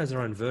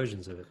their own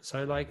versions of it.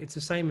 So, it's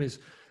the same as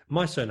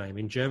my surname.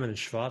 In German, it's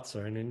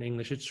Schwarzer, and in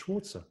English, it's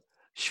Schwarzer.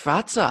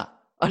 Schwarzer?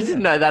 I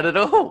didn't know that at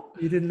all.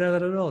 You didn't know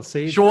that at all.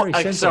 See,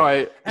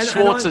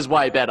 Schwarzer's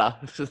way better.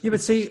 Yeah, but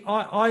see,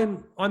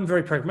 I'm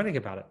very pragmatic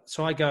about it.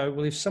 So I go,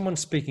 well, if someone's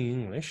speaking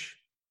English,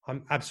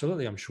 I'm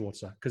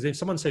Schwarzer. Because if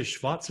someone says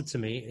Schwarzer to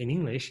me in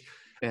English,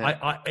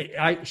 I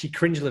actually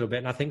cringe a little bit,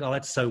 and I think, oh,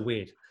 that's so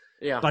weird.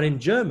 Yeah. But in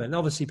German,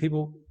 obviously,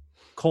 people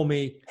call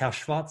me Herr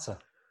Schwarzer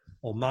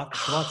or Mark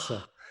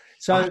Schwarzer.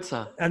 So,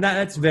 and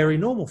that's very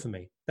normal for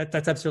me.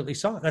 That's absolutely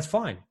fine. That's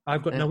fine.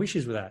 I've got no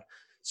issues with that.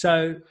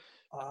 So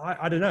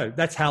I don't know.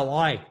 That's how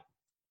I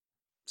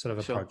sort of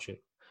approach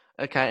it.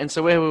 Okay. And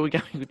so where were we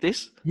going with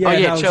this?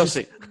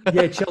 Chelsea.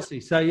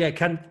 Chelsea. So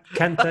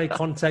Kante,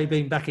 Conte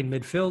being back in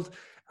midfield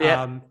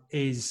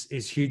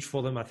is huge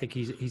for them. I think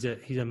he's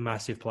a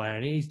massive player,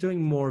 and he's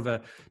doing more of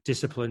a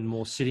disciplined,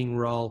 more sitting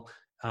role.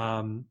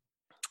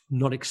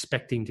 Not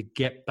expecting to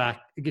get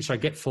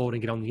forward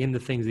and get on the end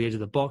of things, the edge of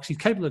the box. He's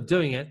capable of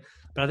doing it,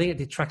 but I think it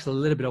detracts a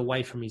little bit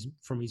away from his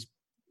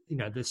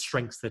the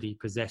strengths that he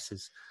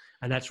possesses.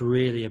 And that's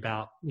really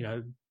about,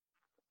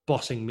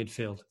 bossing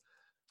midfield,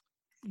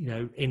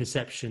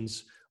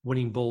 interceptions,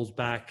 winning balls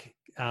back,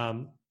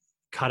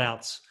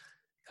 cutouts,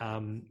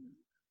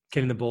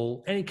 getting the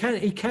ball. And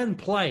he can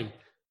play,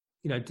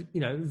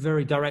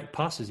 very direct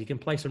passes. He can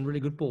play some really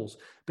good balls.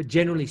 But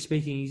generally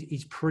speaking,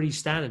 he's pretty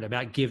standard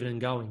about giving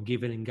and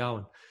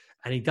going.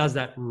 And he does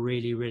that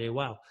really, really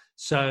well.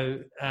 So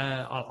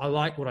I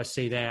like what I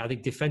see there. I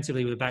think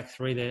defensively with the back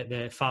three,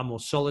 they're far more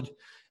solid.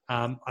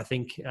 I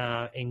think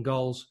in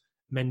goals,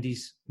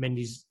 Mendy's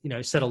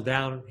settled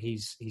down.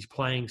 He's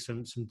playing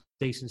some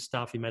decent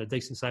stuff. He made a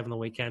decent save on the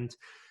weekend.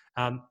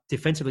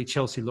 Defensively,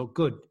 Chelsea look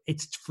good.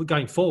 It's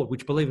going forward,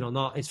 which, believe it or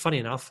not, it's funny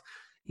enough,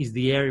 is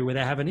the area where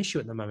they have an issue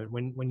at the moment.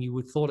 When you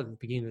would thought at the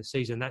beginning of the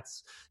season,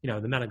 that's, the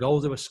amount of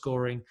goals they were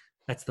scoring,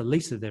 that's the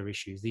least of their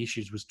issues. The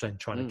issues was trying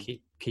to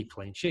keep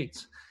clean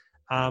sheets.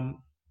 I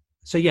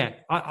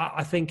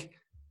think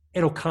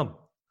it'll come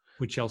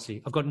with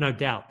Chelsea. I've got no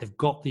doubt. They've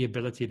got the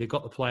ability. They've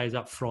got the players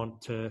up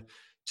front to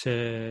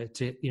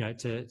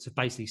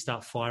basically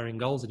start firing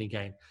goals in a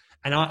game.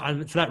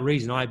 And for that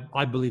reason,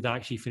 I believe they'll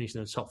actually finish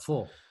in the top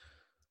four.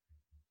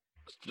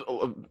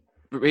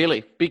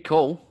 Really? Big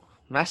call.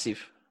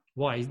 Massive.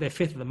 Why? They're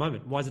fifth at the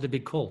moment. Why is it a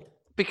big call?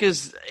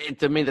 Because,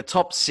 the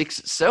top six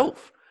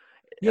itself.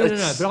 Yeah,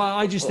 no. But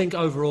I just think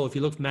overall, if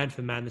you look man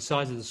for man, the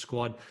size of the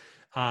squad,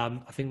 I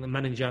think the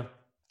manager,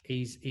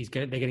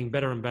 they're getting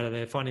better and better.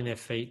 They're finding their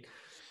feet.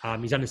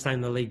 He's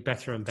understanding the league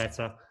better and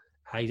better.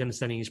 He's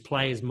understanding his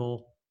players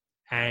more,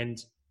 and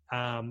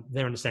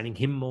they're understanding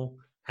him more.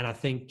 And I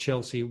think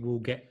Chelsea will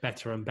get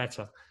better and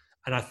better.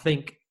 And I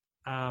think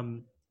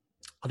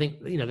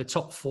the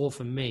top four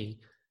for me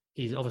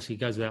is obviously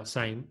goes without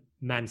saying.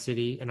 Man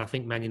City, and I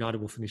think Man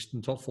United will finish in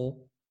the top four.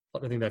 I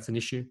don't think that's an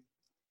issue.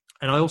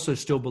 And I also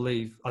still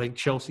believe, I think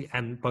Chelsea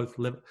and both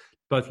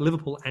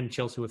Liverpool and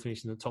Chelsea will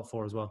finish in the top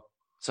four as well.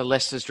 So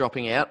Leicester's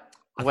dropping out.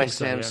 West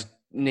Ham's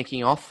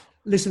nicking off.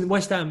 Listen,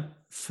 West Ham,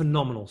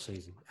 phenomenal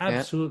season.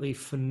 Absolutely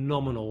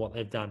phenomenal what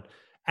they've done.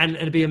 And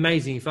it'd be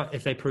amazing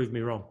if they proved me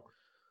wrong.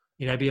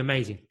 It'd be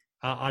amazing.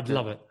 I'd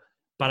love it.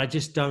 But I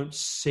just don't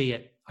see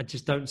it. I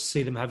just don't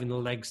see them having the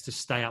legs to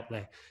stay up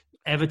there.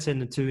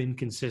 Everton are too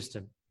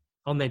inconsistent.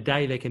 On their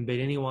day, they can beat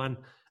anyone,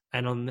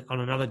 and on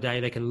another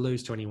day, they can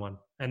lose to anyone,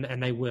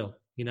 and they will,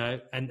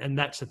 and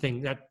that's the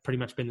thing. That's pretty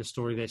much been the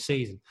story of their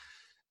season.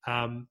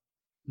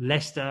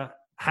 Leicester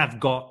have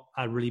got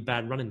a really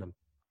bad run in them,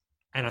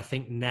 and I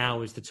think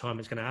now is the time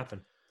it's going to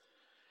happen.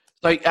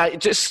 So,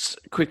 just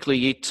quickly,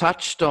 you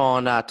touched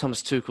on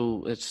Thomas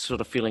Tuchel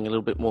sort of feeling a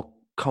little bit more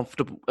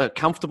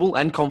comfortable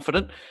and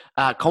confident.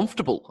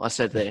 Comfortable, I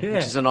said there,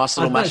 which is a nice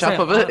little mashup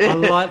of it. I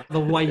like the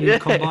way you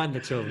combined the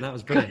two of them. That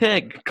was brilliant.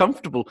 Yeah,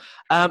 comfortable.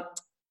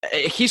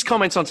 His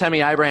comments on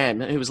Tammy Abraham,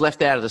 who was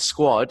left out of the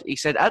squad, he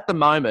said, at the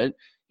moment,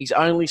 he's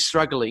only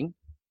struggling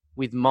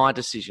with my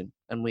decision,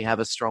 and we have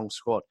a strong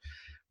squad.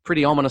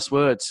 Pretty ominous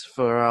words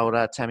for old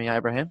Tammy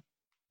Abraham.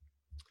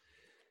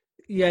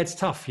 Yeah, it's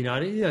tough.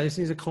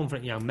 He's a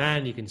confident young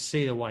man. You can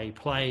see the way he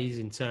plays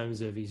in terms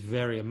of he's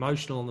very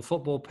emotional on the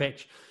football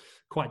pitch,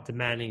 quite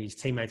demanding his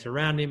teammates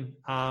around him.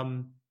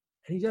 And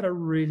he's had a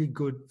really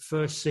good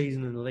first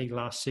season in the league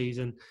last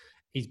season.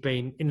 He's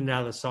been in and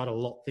out of the side a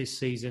lot this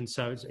season,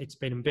 so it's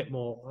been a bit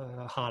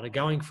more harder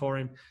going for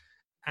him.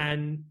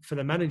 And for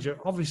the manager,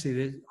 obviously,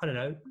 the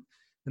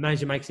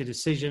manager makes a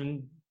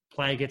decision,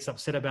 player gets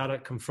upset about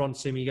it,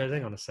 confronts him. He goes,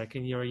 hang on a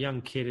second, you're a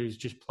young kid who's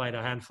just played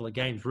a handful of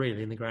games,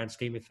 really, in the grand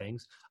scheme of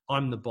things.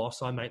 I'm the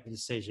boss. I make the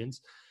decisions.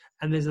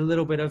 and there's a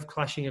little bit of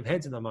clashing of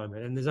heads at the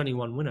moment, and there's only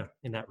one winner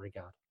in that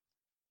regard,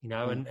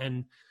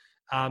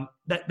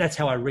 that's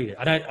how I read it.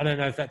 I don't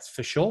know if that's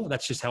for sure.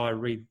 That's just how I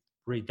read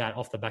that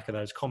off the back of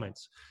those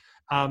comments.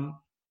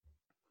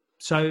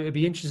 So it'd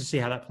be interesting to see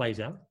how that plays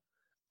out,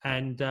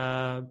 and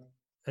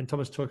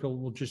Thomas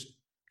Tuchel will just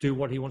do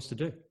what he wants to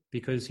do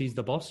because he's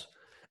the boss,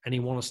 and he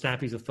wants to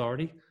stamp his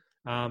authority.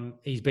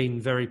 He's been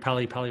very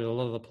pally with a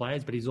lot of the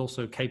players, but he's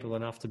also capable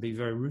enough to be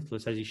very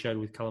ruthless, as he showed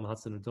with Callum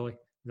Hudson-Odoi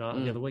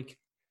the other week.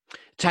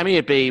 Tammy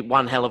would be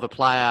one hell of a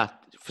player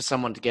for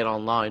someone to get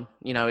on loan.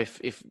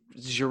 If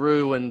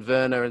Giroud and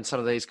Werner and some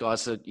of these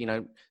guys are,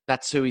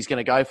 that's who he's going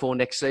to go for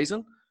next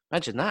season.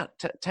 Imagine that.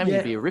 Tammy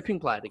would be a ripping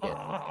player to get.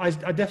 I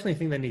definitely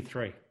think they need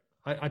three.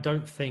 I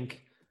don't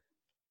think,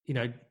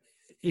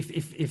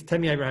 if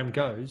Tammy Abraham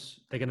goes,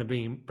 they're going to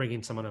bring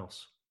in someone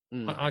else.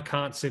 I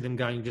can't see them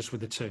going just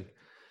with the two.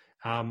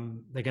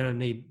 They're going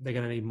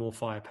to need more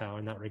firepower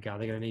in that regard.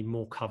 They're going to need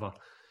more cover.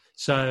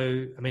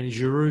 So, I mean,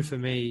 Giroud for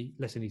me,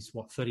 listen, he's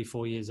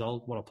 34 years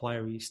old. What a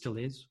player he still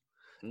is.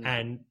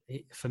 And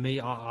for me,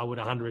 I would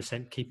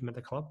 100% keep him at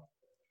the club.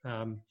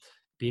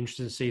 Be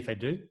interested to see if they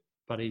do,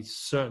 but he's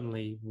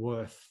certainly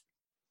worth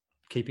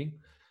keeping.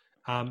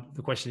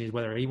 The question is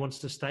whether he wants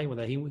to stay,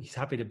 whether he's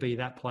happy to be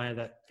that player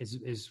that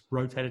is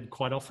rotated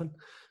quite often.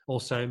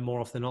 Also, more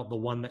often than not, the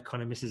one that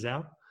kind of misses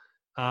out.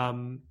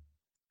 And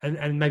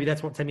maybe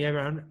that's what Tammy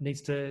Abraham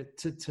needs to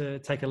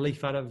take a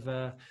leaf out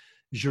of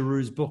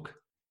Giroud's book,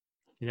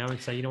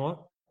 and say, you know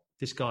what,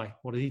 this guy,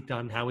 what has he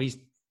done? How he's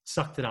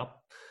sucked it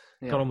up,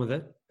 got on with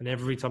it, and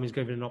every time he's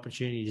given an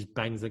opportunity, he just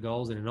bangs the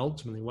goals. And then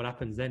ultimately, what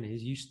happens then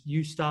is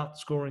you start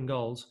scoring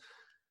goals.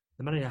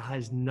 The manager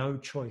has no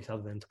choice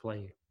other than to play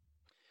you.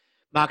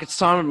 Mark, it's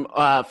time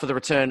for the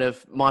return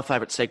of my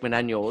favourite segment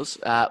and yours,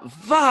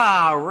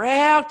 VAR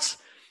Out.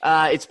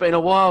 It's been a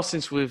while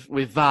since we've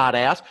VAR'd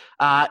out.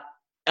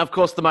 Of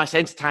course, the most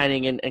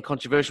entertaining and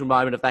controversial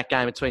moment of that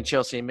game between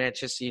Chelsea and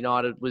Manchester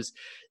United was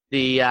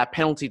the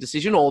penalty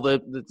decision, or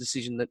the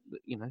decision that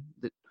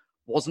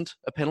wasn't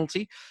a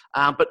penalty.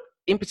 But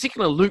in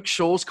particular, Luke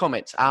Shaw's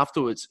comments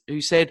afterwards, who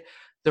said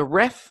the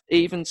ref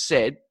even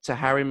said to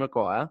Harry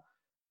Maguire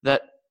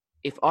that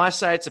if I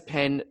say it's a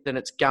pen, then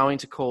it's going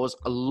to cause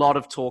a lot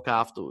of talk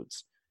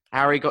afterwards.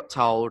 Harry got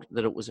told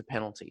that it was a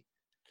penalty.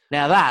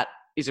 Now that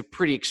is a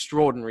pretty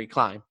extraordinary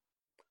claim.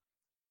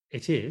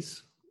 It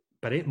is.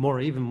 But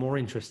even more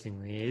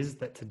interestingly is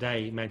that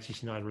today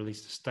Manchester United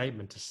released a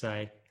statement to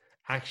say,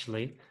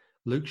 actually,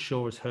 Luke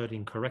Shaw is heard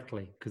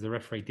incorrectly because the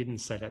referee didn't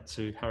say that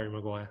to Harry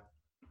Maguire.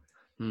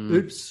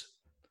 Oops.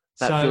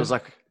 That feels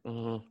like...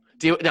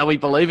 are we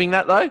believing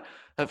that, though?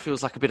 That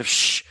feels like a bit of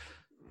shh.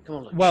 Come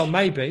on, Luke. Well,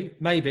 maybe.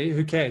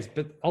 Who cares?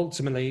 But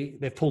ultimately,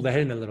 they've pulled their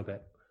head in a little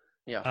bit.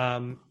 Yeah.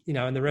 And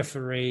the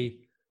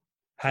referee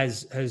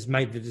has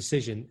made the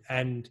decision.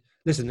 And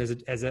listen,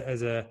 as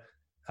a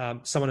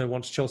someone who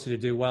wants Chelsea to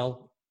do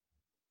well,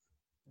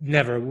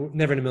 never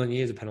in a million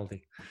years a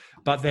penalty.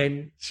 But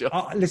then, sure.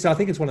 Listen, I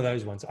think it's one of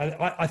those ones.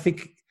 I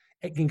think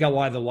it can go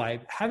either way.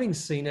 Having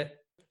seen it,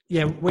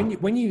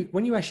 when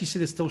you actually see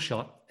the still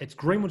shot, it's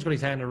Greenwood's got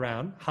his hand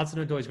around,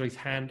 Hudson-Odoi's got his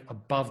hand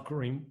above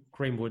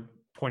Greenwood,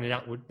 pointed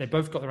outward. They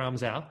both got their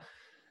arms out,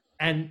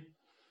 and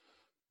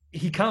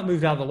he can't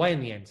move out of the way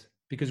in the end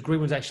because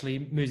Greenwood's actually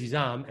moves his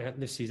arm and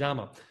lifts his arm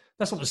up.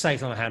 That's not to say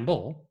it's not a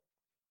handball.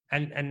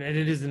 And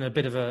it is in a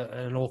bit of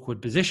an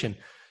awkward position.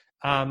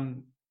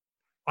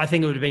 I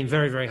think it would have been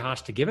very, very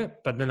harsh to give it,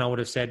 but then I would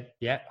have said,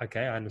 yeah,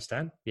 okay, I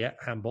understand. Yeah,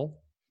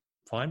 handball,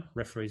 fine.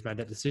 Referee's made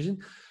that decision.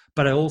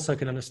 But I also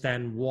can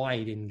understand why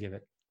he didn't give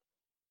it.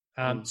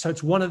 So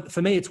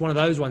for me, it's one of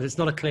those ones. It's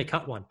not a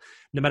clear-cut one.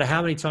 No matter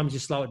how many times you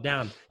slow it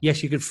down,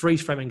 yes, you could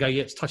freeze frame and go,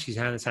 yeah, it's touched his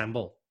hand, it's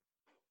handball.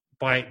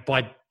 By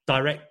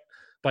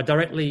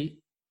directly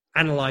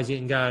analyze it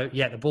and go,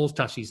 yeah, the ball's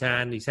touched his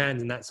hand's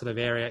in that sort of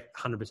area,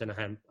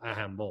 100% a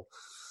handball.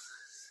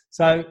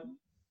 So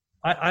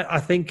I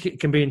think it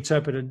can be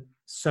interpreted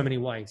so many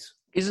ways.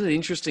 Isn't it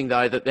interesting,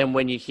 though, that then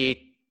when you hear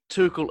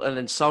Tuchel and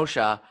then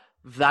Solskjaer,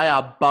 they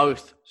are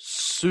both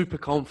super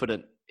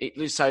confident.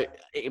 So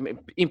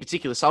in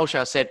particular,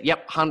 Solskjaer said,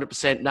 yep,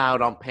 100%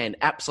 nailed on pen.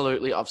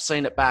 Absolutely. I've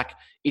seen it back.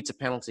 It's a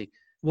penalty.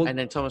 Well, and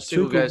then Thomas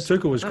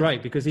Tuchel was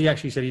great because he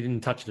actually said he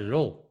didn't touch it at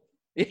all.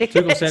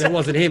 Tuchel said it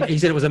wasn't him. He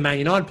said it was a Man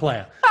United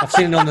player. I've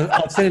seen it on the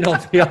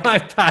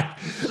iPad.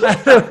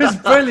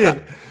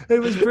 It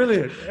was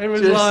brilliant. It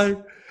was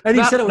and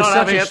he said it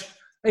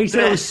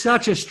was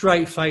such a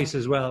straight face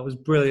as well. It was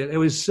brilliant. It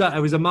was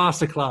a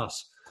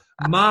masterclass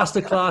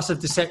of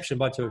deception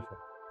by Tuchel.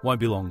 Won't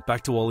be long.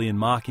 Back to Ollie and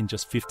Mark in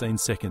just 15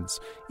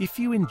 seconds. If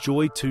you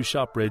enjoy Two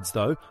Sharp Reds,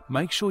 though,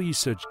 make sure you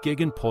search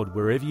Gegen Pod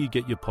wherever you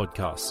get your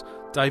podcasts.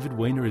 David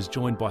Weiner is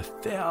joined by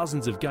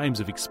thousands of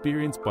games of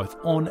experience both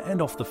on and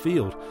off the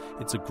field.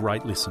 It's a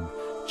great listen.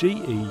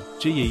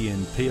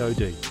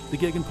 GEGENPOD, the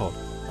Gegen Pod.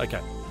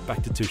 Okay,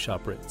 back to Two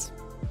Sharp Reds.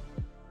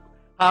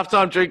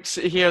 Halftime drinks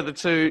here are the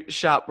Two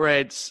Sharp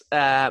Reds.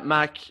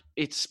 Mark,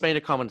 it's been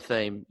a common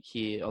theme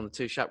here on the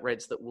Two Sharp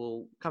Reds that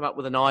we'll come up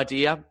with an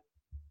idea,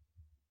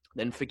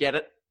 then forget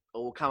it,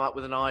 or we'll come up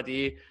with an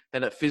idea,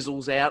 then it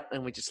fizzles out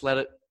and we just let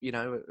it,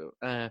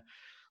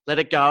 let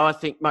it go. I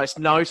think most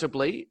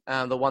notably,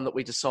 the one that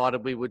we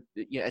decided we would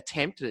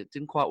attempt, it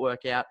didn't quite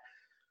work out,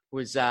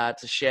 was to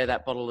share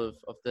that bottle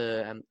of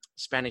the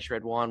Spanish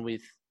red wine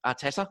with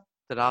Arteta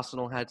that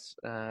Arsenal had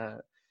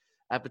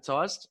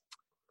advertised.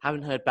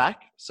 Haven't heard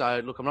back.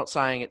 So, look, I'm not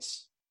saying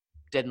it's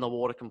dead in the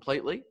water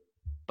completely,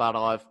 but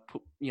I've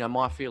put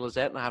my feelers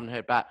out and I haven't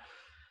heard back.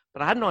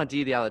 But I had an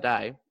idea the other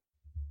day.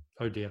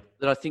 Oh, dear.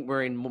 That I think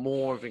we're in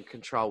more of in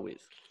control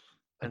with.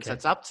 And so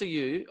it's up to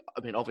you.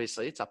 I mean,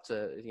 obviously, it's up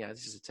to,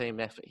 this is a team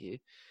effort here.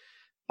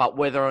 But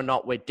whether or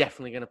not we're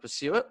definitely going to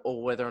pursue it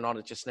or whether or not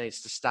it just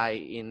needs to stay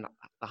in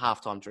the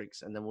halftime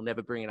drinks and then we'll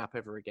never bring it up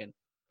ever again.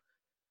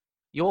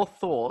 Your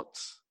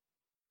thoughts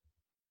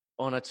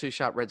on a Two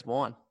Sharp Reds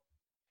wine?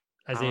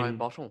 As our in own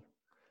bottle.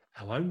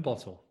 Our own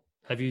bottle.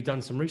 Have you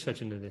done some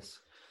research into this?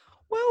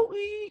 Well,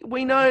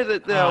 we know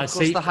that, of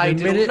course, the hay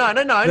minute,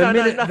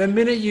 no. The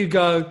minute you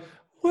go,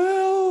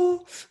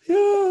 well,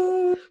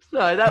 yeah. No,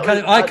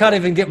 I can't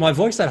even get my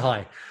voice that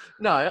high.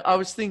 No, I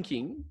was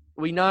thinking,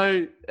 we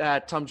know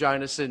Tom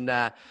Jonas and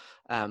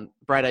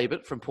Brad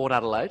Ebert from Port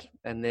Adelaide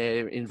and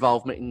their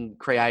involvement in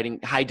creating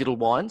Haydiddle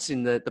wines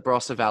in the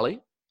Barossa Valley.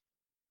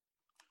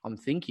 I'm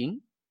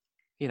thinking,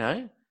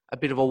 a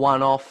bit of a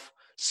one-off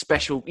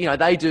special.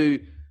 They do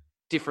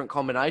different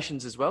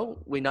combinations as well.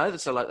 We know that,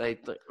 so like a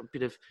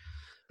bit of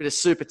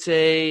super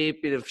tea, a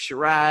bit of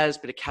Shiraz, a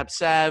bit of Cab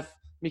Sav,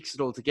 mix it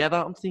all together.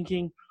 I'm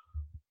thinking,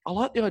 I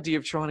like the idea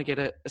of trying to get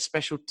a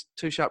special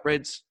Two Sharp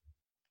Reds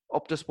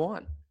Optus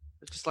wine.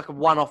 It's just like a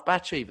one-off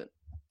batch even.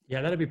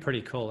 Yeah, that'd be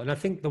pretty cool. And I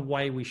think the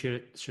way we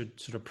should sort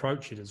of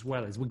approach it as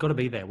well is we've got to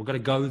be there. We've got to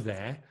go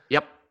there.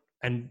 Yep.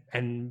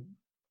 And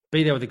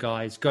be there with the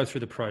guys, go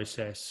through the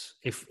process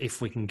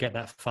if we can get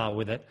that far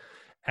with it.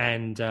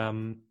 And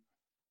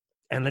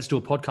let's do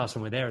a podcast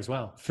when we're there as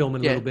well. Film it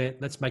a little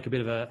bit. Let's make a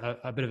bit of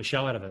a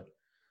show out of it.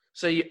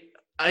 So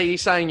are you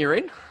saying you're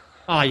in?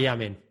 Oh, yeah,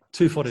 I'm in.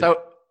 2-footed.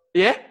 So,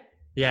 yeah?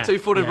 Yeah.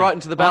 2-footed right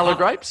into the barrel of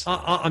grapes?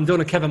 I'm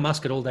doing a Kevin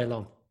Muscat all day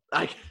long.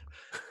 Okay.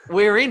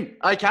 We're in.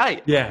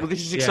 Okay. Yeah. Well,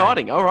 this is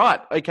exciting. Yeah. All right.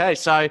 Okay.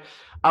 So,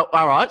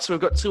 all right. So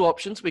we've got two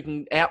options. We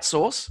can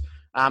outsource,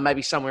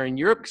 maybe somewhere in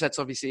Europe, because that's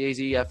obviously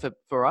easy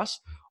for us.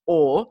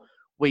 Or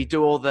we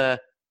do all the,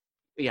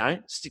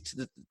 stick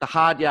to the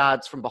hard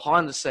yards from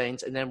behind the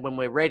scenes. And then when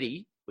we're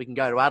ready, we can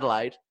go to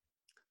Adelaide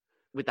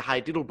with the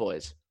Haydiddle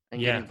boys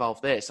and get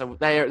involved there. So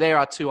there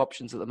are two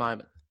options at the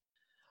moment.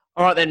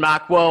 All right then,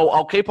 Mark. Well,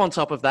 I'll keep on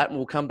top of that and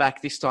we'll come back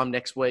this time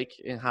next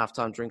week in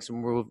halftime drinks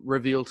and we'll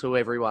reveal to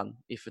everyone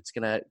if it's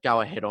going to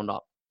go ahead or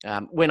not.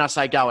 When I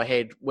say go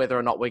ahead, whether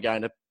or not we're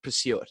going to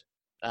pursue it.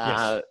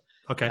 Yes.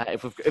 Okay.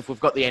 If we've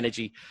got the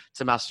energy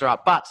to muster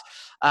up. But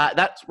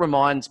that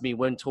reminds me,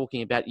 when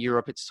talking about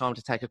Europe, it's time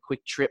to take a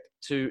quick trip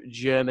to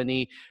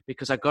Germany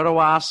because I got to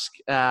ask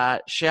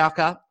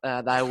Schalke.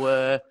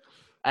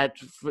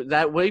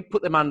 We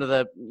put them under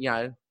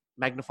the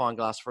magnifying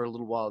glass for a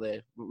little while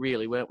there,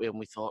 really, weren't we? And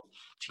we thought,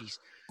 geez,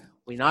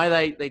 we know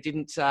they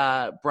didn't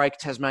break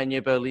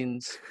Tasmania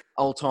Berlin's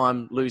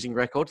all-time losing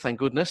record. Thank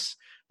goodness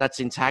that's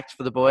intact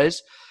for the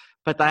boys.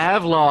 But they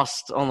have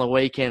lost on the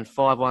weekend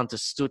 5-1 to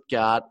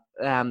Stuttgart.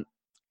 Can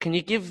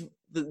you give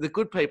the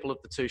good people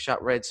of the Two Sharp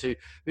Reds who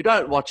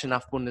don't watch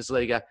enough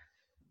Bundesliga,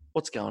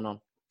 what's going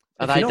on?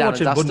 If you're not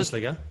watching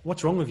Bundesliga,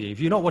 what's wrong with you? If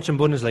you're not watching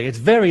Bundesliga, it's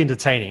very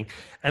entertaining.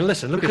 And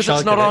listen, look at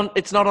Schalke.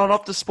 It's not on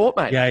Optus Sport,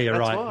 mate. Yeah, you're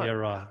right. You're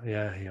right.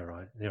 Yeah, you're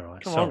right.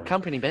 Come on,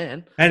 company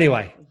man.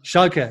 Anyway,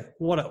 Schalke,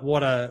 what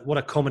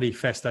a comedy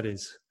fest that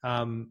is.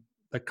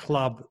 The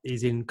club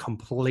is in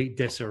complete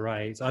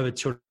disarray. It's over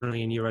 200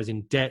 million euros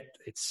in debt.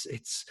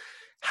 It's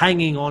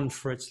hanging on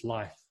for its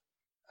life.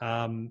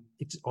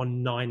 It's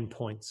on 9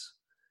 points.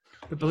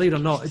 But believe it or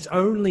not, it's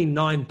only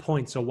 9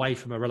 points away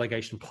from a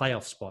relegation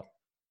playoff spot.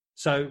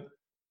 So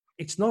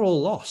it's not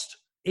all lost.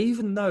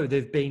 Even though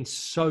they've been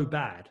so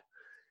bad,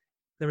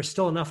 there are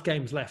still enough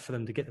games left for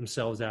them to get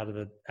themselves out of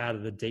the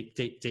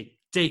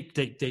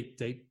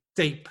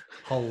deep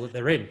hole that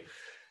they're in.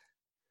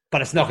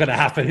 But it's not going to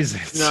happen, is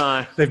it?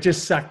 No. They've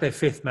just sacked their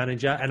fifth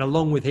manager, and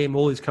along with him,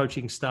 all his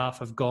coaching staff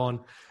have gone.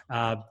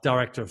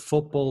 Director of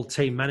football,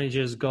 team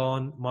manager's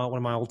gone. One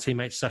of my old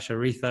teammates, Sasha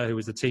Aretha, who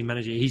was the team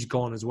manager, he's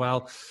gone as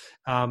well.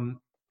 And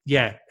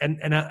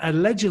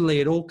allegedly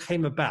it all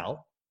came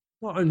about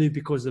not only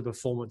because of the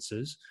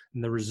performances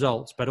and the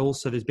results, but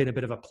also there's been a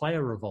bit of a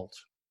player revolt.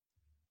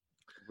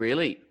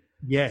 Really?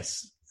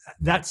 Yes.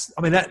 These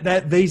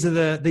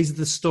are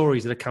the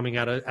stories that are coming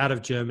out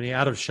of Germany,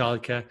 out of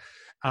Schalke.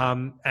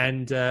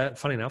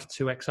 Funny enough,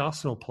 2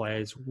 ex-Arsenal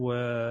players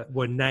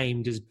were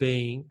named as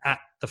being at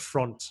the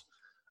front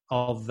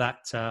of that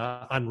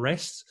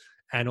unrest,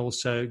 and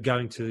also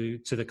going to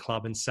the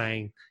club and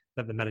saying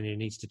that the manager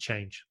needs to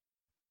change.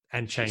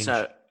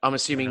 So I'm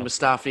assuming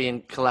Mustafi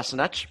and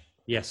Kolasinac?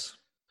 Yes.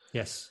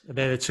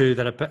 They're the 2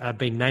 that have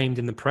been named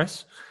in the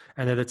press,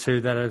 and they're the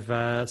 2 that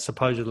have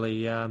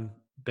supposedly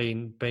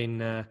been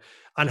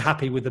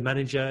unhappy with the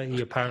manager.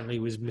 He apparently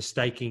was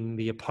mistaking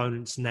the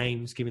opponent's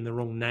names, giving the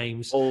wrong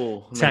names.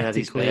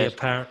 Tactically,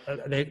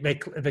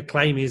 the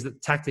claim is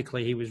that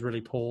tactically he was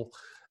really poor,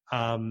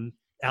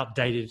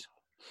 outdated,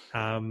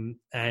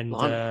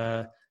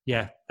 they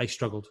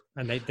struggled.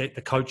 And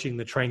the coaching,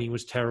 the training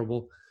was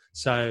terrible.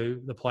 So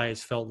the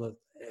players felt that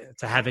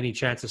to have any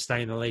chance of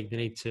staying in the league, they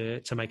need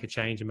to make a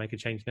change and make a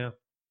change now.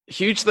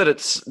 Huge that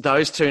it's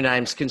those two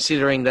names,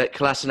 considering that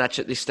Kolasinac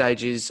at this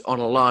stage is on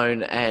a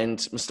loan and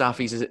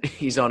Mustafi's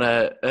is on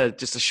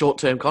just a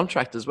short-term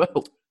contract as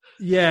well.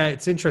 Yeah,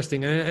 it's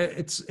interesting.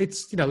 It's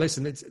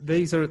listen,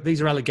 these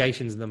are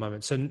allegations at the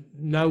moment, so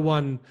no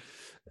one.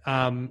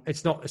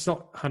 It's not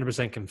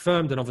 100%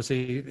 confirmed, and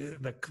obviously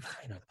the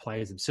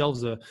players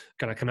themselves are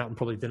going to come out and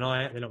probably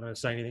deny it. They're not going to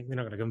say anything. They're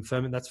not going to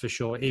confirm it. That's for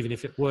sure, even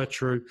if it were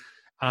true.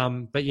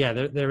 But yeah,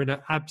 they're in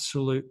an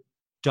absolute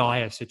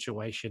dire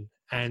situation,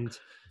 and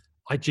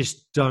I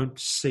just don't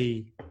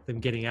see them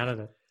getting out of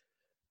it.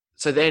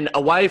 So then,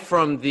 away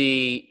from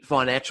the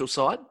financial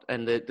side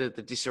and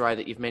the disarray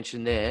that you've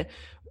mentioned there,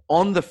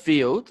 on the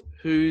field,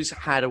 who's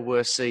had a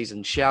worse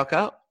season,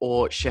 Schalke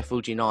or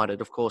Sheffield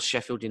United? Of course,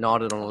 Sheffield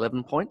United on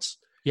 11 points.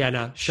 Yeah,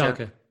 no,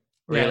 Schalke.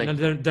 Really? Yeah,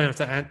 no,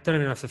 don't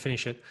even have to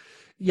finish it.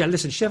 Yeah,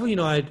 listen, Sheffield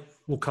United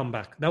will come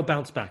back. They'll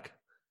bounce back.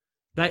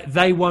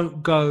 They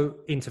won't go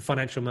into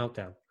financial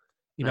meltdown.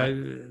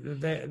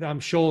 I'm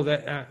sure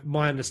that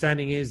my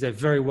understanding is they're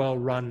very well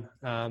run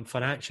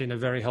financially in a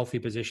very healthy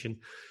position.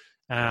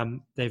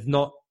 They've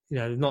not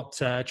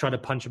tried to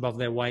punch above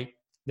their weight.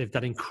 They've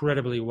done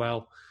incredibly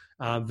well.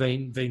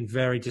 Been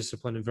very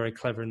disciplined and very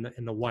clever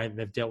in the way that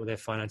they've dealt with their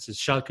finances.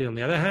 Schalke, on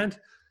the other hand,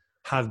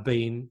 have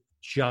been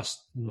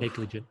just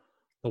negligent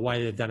the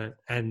way they've done it.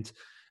 And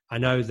I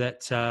know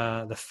that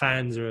the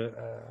fans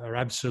are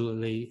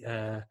absolutely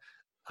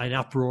in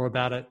uproar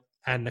about it,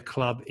 and the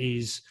club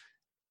is,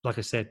 like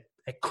I said,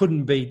 it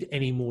couldn't be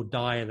any more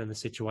dire than the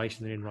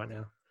situation they're in right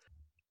now.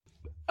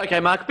 Okay,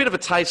 Mark, a bit of a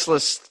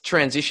tasteless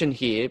transition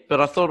here,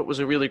 but I thought it was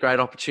a really great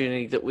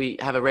opportunity that we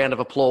have a round of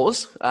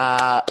applause.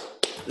 Not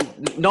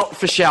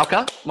for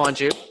Schalke,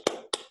 mind you,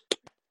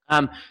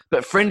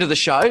 but friend of the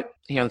show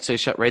here on the Two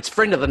Shot Reds,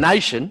 friend of the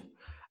nation,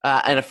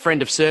 and a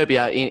friend of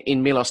Serbia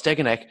in Milos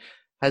Degenek,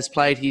 has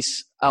played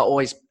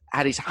always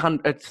had his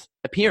 100th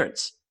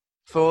appearance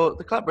for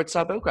the club, Red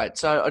Star Belgrade.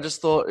 So I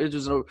just thought it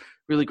was a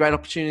really great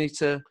opportunity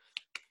to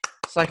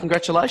say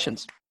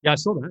congratulations. Yeah, I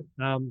saw that.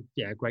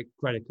 Great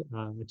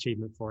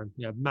achievement for him.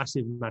 Yeah,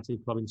 massive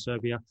club in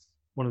Serbia.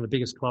 One of the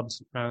biggest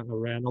clubs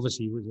around.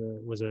 Obviously,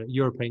 was a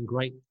European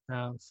great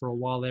for a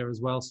while there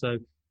as well. So,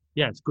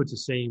 yeah, it's good to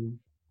see him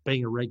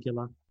being a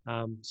regular.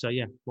 Well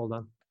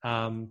done.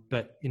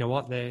 But you know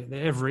what? They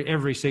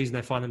every season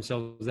they find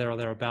themselves there or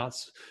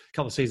thereabouts. A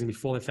couple of seasons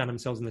before, they found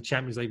themselves in the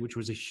Champions League, which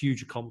was a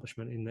huge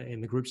accomplishment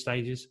in the group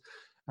stages.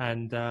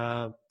 And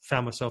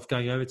found myself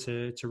going over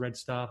to Red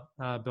Star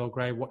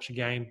Belgrade, watch a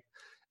game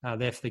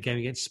there for the game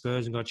against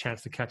Spurs, and got a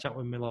chance to catch up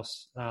with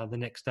Milos the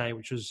next day,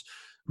 which was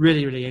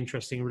really, really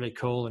interesting, really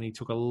cool. And he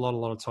took a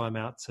lot of time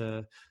out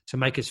to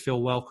make us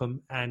feel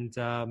welcome. And,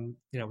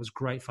 it was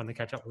great fun to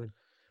catch up with him.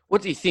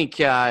 What do you think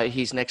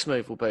his next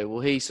move will be? Will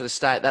he sort of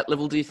stay at that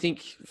level, do you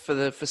think, for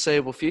the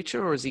foreseeable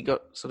future? Or has he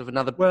got sort of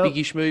another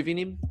biggish move in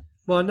him?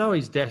 Well, I know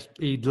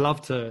he'd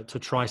love to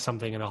try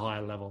something at a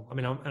higher level. I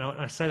mean,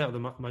 I say that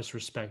with the most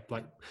respect,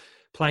 like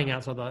playing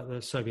outside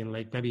the Serbian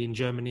league, maybe in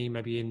Germany,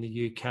 maybe in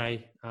the UK.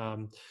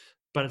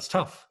 But it's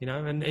tough,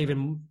 and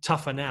even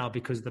tougher now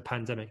because of the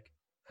pandemic.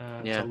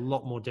 It's a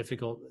lot more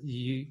difficult.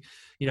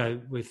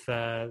 With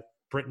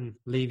Britain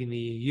leaving the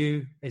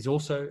EU is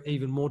also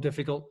even more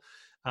difficult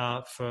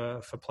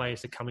for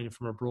players to come in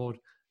from abroad.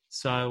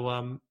 So,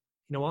 you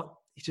know what?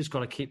 He's just got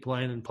to keep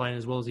playing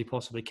as well as he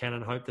possibly can,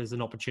 and hope there's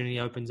an opportunity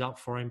opens up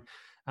for him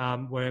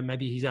where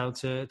maybe he's able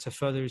to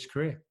further his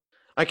career.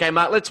 Okay,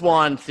 Mark, let's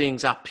wind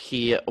things up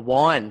here.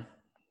 Wine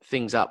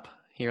things up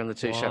here on the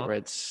Two Shot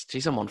Reds.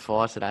 Jeez, I'm on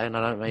fire today, and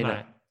I don't mean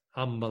it.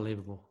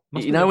 Unbelievable.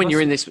 When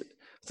you're in this...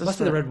 Must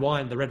be the red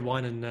wine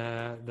and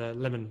the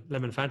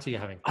lemon Fanta you're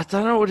having. I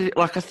don't know what it is.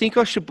 Like, I think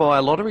I should buy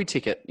a lottery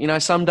ticket.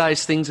 Some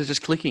days things are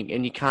just clicking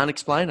and you can't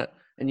explain it.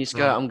 And you just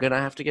go, I'm going to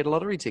have to get a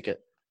lottery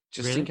ticket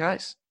just in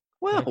case.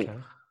 Well,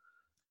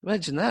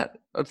 imagine that.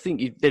 I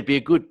think there'd be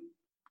a good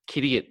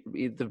kitty at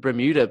the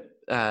Bermuda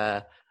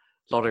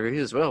lottery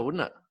as well,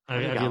 wouldn't it?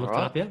 Have you looked it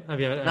up yet? Have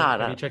you checked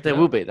it out? There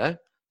will be, though.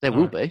 There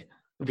will be.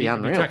 It'll be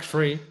unreal.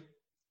 Tax-free.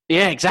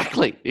 Yeah,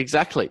 exactly.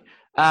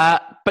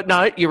 But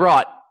no, you're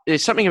right.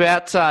 There's something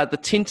about the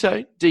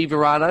Tinto di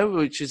Verano,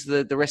 which is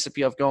the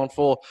recipe I've gone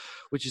for,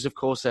 which is, of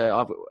course,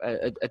 a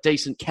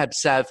decent Cab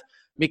Sav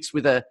mixed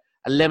with a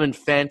lemon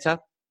Fanta.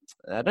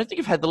 I don't think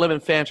I've had the lemon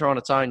Fanta on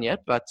its own yet,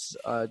 but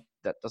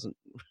that doesn't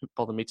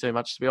bother me too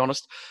much, to be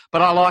honest.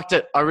 But I liked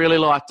it. I really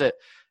liked it.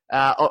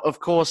 Of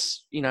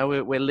course,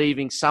 we're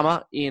leaving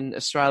summer in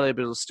Australia,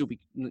 but it'll still be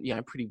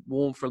pretty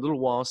warm for a little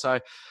while. So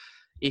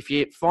if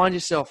you find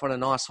yourself on a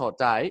nice hot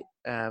day,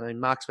 and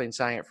Mark's been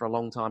saying it for a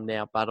long time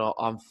now, but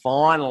I'm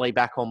finally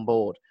back on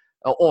board,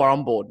 or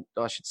on board,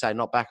 I should say,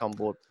 not back on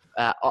board.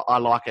 I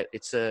like it.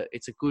 It's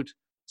a good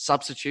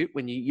substitute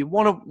when you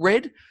want a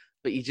red,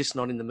 but you're just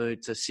not in the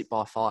mood to sit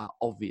by fire,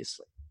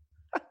 obviously.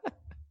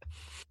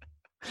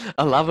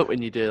 I love it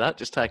when you do that.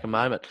 Just take a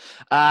moment.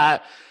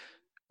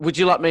 Would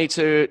you like me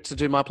to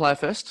do my player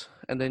first,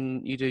 and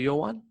then you do your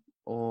one?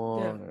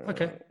 Or Yeah,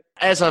 okay.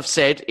 As I've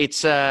said,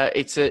 it's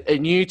a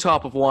new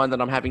type of wine that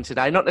I'm having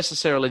today. Not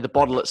necessarily the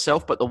bottle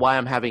itself, but the way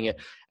I'm having it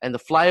and the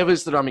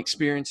flavors that I'm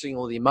experiencing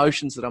or the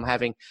emotions that I'm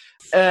having.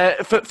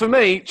 For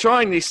me,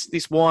 trying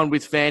this wine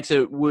with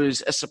Fanta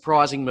was a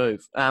surprising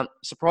move.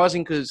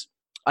 Surprising because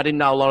I didn't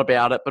know a lot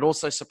about it, but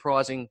also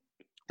surprising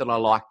that I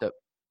liked it.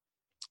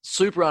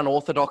 Super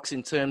unorthodox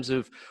in terms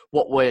of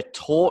what we're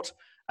taught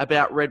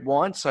about red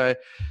wine. So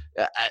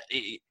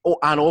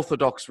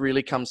unorthodox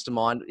really comes to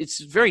mind.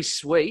 It's very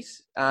sweet.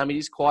 It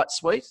is quite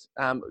sweet,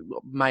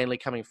 mainly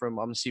coming from,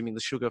 I'm assuming,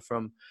 the sugar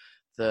from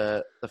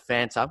the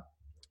Fanta.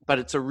 But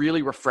it's a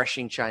really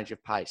refreshing change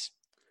of pace.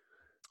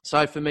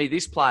 So for me,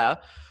 this player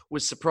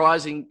was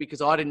surprising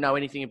because I didn't know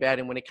anything about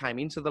him when he came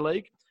into the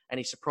league, and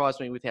he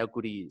surprised me with how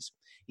good he is.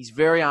 He's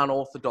very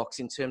unorthodox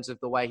in terms of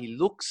the way he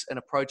looks and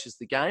approaches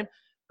the game,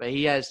 but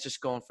he has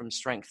just gone from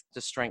strength to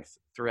strength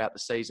throughout the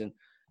season.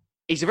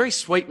 He's a very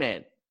sweet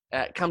man.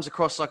 Comes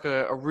across like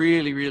a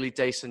really, really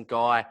decent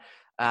guy.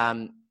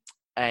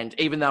 And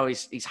even though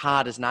he's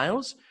hard as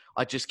nails,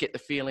 I just get the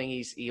feeling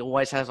he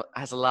always has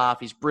a laugh.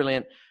 He's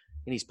brilliant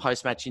in his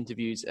post-match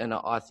interviews, and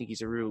I think he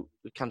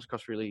comes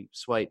across really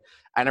sweet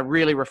and a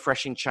really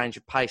refreshing change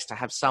of pace to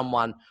have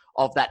someone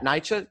of that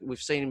nature. We've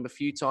seen him a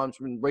few times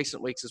in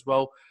recent weeks as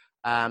well,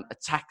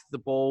 attack the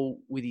ball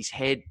with his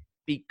head,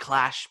 big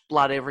clash,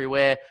 blood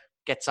everywhere,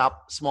 gets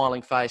up,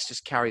 smiling face,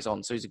 just carries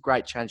on. So he's a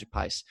great change of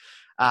pace.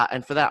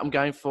 And for that, I'm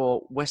going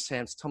for West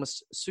Ham's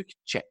Thomas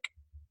Souček.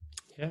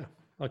 Yeah,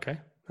 okay.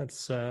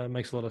 That's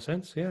makes a lot of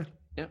sense, yeah.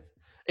 Yeah.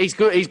 He's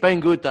good. He's been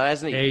good, though,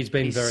 hasn't he? Yeah, he's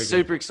been very good.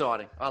 Super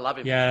exciting. I love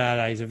him. Yeah,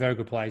 no, he's a very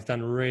good player. He's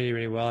done really,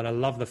 really well. And I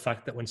love the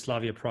fact that when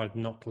Slavia Prague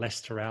knocked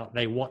Leicester out,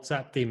 they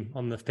WhatsApped him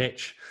on the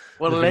pitch.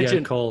 What a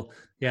legend. Call.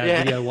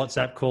 Yeah, video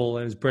WhatsApp call.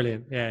 It was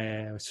brilliant.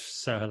 Yeah, it was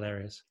so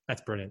hilarious.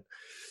 That's brilliant.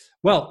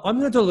 Well, I'm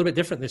going to do a little bit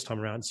different this time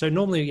around. So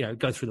normally,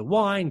 go through the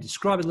wine,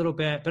 describe it a little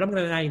bit, but I'm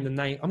going to name the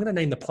name. I'm going to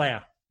name the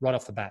player right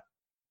off the bat.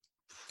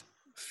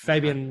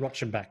 Fabian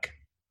Rochenbach.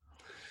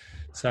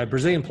 So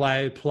Brazilian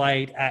player who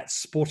played at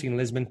Sporting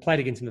Lisbon, played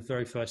against him the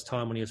very first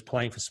time when he was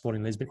playing for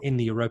Sporting Lisbon in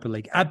the Europa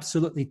League.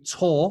 Absolutely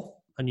tore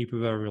a new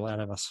proverbial out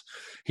of us.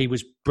 He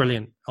was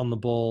brilliant on the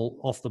ball,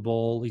 off the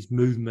ball. His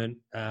movement,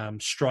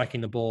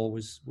 striking the ball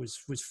was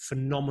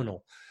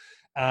phenomenal.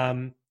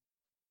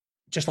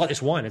 Just like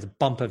this wine, it's a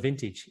bumper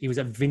vintage. He was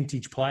a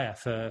vintage player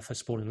for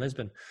Sporting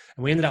Lisbon.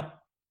 And we ended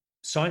up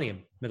signing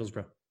him,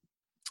 Middlesbrough.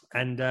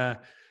 And,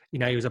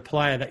 he was a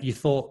player that you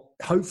thought,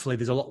 hopefully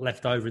there's a lot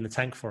left over in the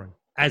tank for him.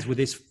 As with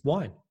this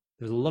wine,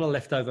 there's a lot of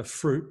leftover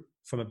fruit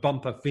from a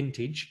bumper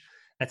vintage.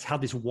 That's how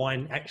this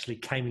wine actually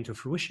came into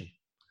fruition.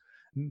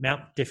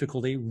 Mount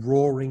Difficulty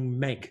Roaring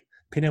Meg,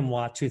 Pinot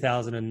Noir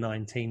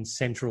 2019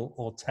 Central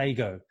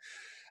Ortego.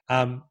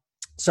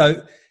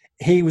 So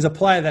he was a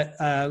player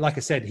that, like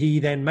I said, he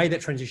then made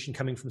that transition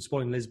coming from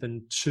Sporting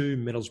Lisbon to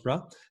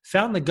Middlesbrough.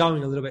 Found the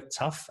going a little bit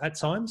tough at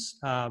times.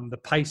 The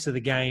pace of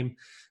the game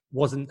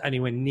wasn't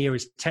anywhere near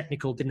as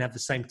technical, didn't have the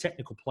same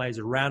technical players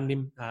around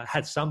him,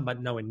 had some, but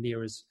nowhere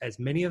near as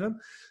many of them.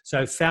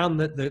 So found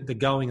that the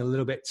going a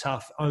little bit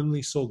tough,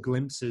 only saw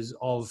glimpses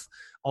of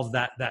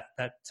that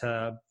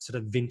sort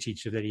of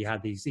vintage that he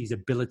had, these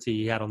ability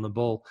he had on the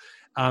ball.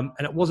 And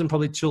it wasn't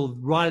probably till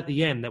right at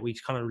the end that we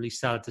kind of really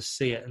started to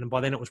see it. And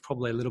by then it was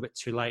probably a little bit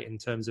too late in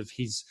terms of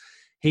his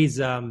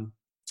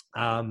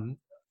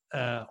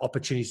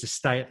opportunities to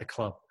stay at the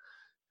club.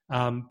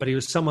 But he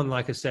was someone,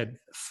 like I said,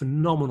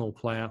 phenomenal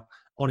player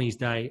on his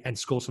day and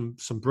scored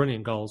some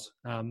brilliant goals,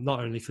 not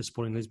only for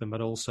Sporting Lisbon,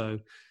 but also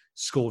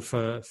scored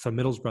for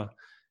Middlesbrough.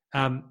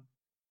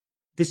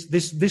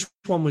 This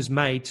one was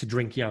made to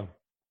drink young,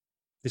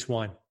 this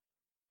wine.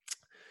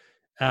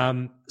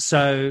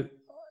 So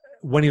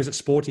when he was at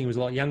Sporting, he was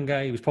a lot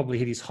younger. He was probably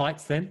hit his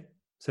heights then.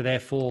 So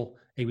therefore,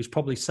 he was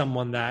probably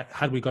someone that,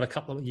 had we got a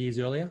couple of years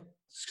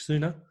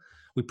sooner,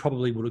 we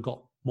probably would have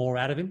got more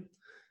out of him.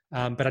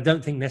 But I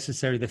don't think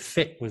necessarily the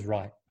fit was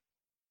right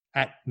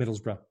at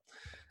Middlesbrough.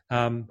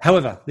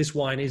 However, this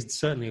wine is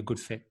certainly a good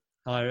fit.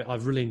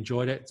 I've really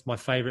enjoyed it. It's my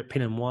favourite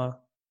Pinot Noir,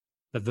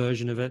 the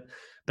version of it.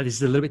 But this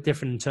is a little bit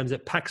different in terms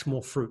of it packs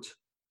more fruit.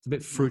 It's a bit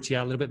fruitier,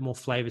 a little bit more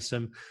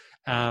flavoursome.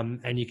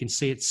 And you can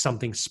see it's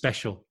something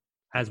special,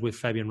 as with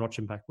Fabian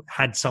Rochenbach.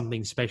 Had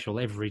something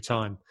special every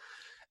time.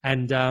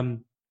 And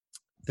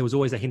there was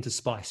always a hint of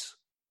spice,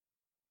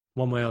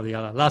 one way or the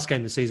other. Last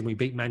game of the season, we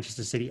beat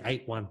Manchester City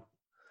 8-1.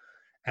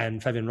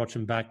 And Fabian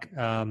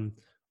Rochenbach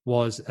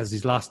was as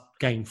his last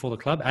game for the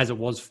club, as it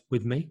was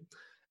with me.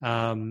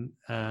 And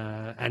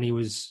he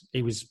was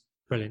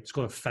brilliant.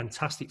 Scored a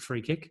fantastic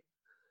free kick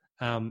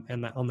on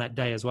that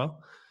day as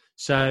well.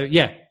 So,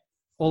 yeah,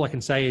 all I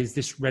can say is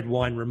this red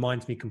wine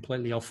reminds me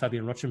completely of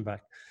Fabian Rochenbach.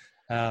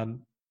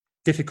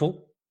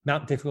 Difficult,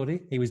 Mount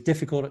difficulty. He was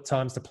difficult at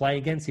times to play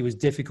against. He was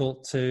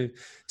difficult to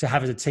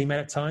have as a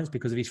teammate at times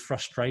because of his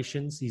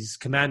frustrations. His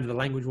command of the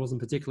language wasn't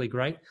particularly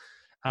great,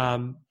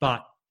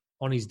 but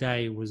on his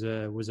day was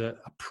a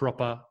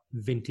proper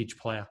vintage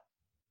player.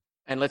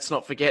 And let's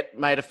not forget,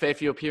 made a fair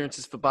few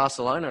appearances for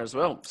Barcelona as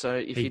well. So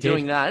if you're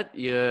doing that,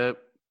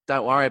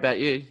 don't worry about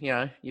you. You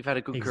know, you've had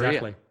a good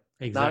career.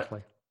 Exactly.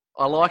 No,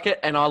 I like it,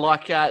 and I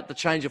like the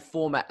change of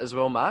format as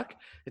well, Mark.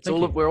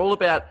 We're all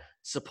about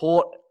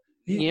support.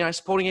 You know,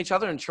 supporting each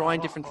other and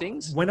trying different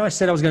things. When I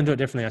said I was going to do it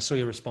differently, I saw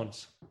your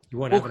response. You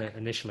weren't having it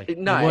initially.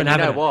 No, and you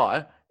know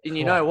why? And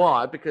you know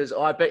why? Because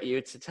I bet you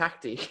it's a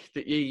tactic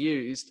that you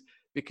used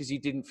because you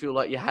didn't feel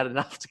like you had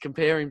enough to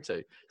compare him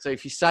to. So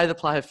if you say the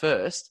player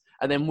first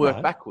and then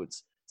work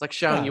backwards, it's like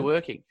showing you're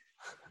working.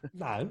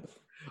 No.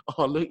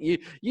 Oh, look,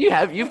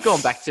 you've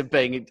gone back to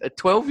being a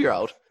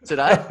 12-year-old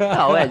today.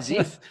 Oh, as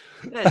if.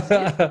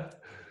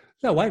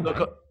 No way, mate.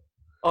 Look,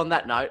 on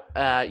that note,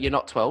 you're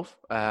not 12.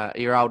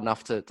 You're old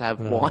enough to have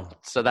wine,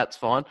 so that's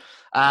fine.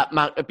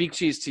 Mark, a big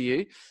cheers to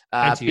you.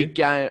 And to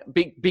you.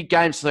 Big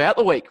games throughout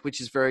the week, which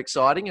is very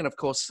exciting. And, of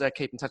course,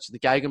 keep in touch with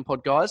the Gagan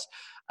Pod guys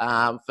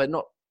for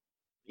not,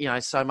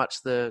 so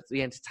much the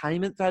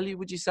entertainment value,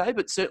 would you say,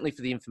 but certainly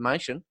for the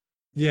information.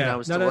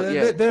 Yeah,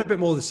 they're a bit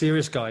more the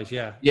serious guys.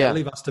 Yeah. They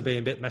leave us to be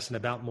a bit messing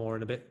about more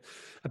and a bit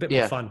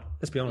more fun.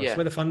 Let's be honest. Yeah.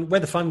 We're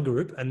the fun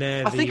group, and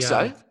they're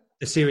the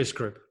serious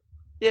group.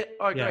 Yeah,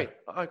 I agree.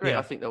 Yeah.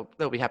 I think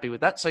they'll be happy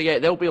with that. So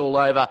they'll be all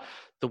over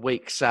the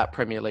week's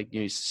Premier League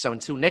news. So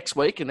until next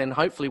week, and then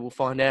hopefully we'll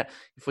find out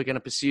if we're going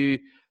to pursue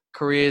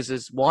careers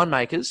as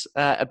winemakers.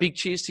 A big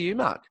cheers to you,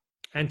 Mark.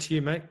 And to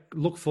you, mate.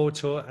 Look forward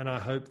to it, and I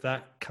hope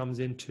that comes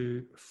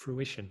into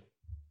fruition.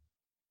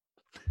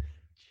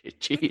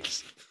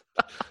 Cheers.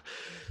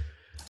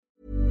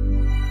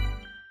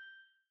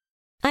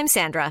 I'm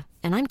Sandra,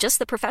 and I'm just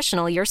the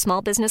professional your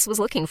small business was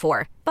looking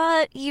for.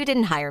 But you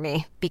didn't hire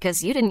me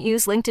because you didn't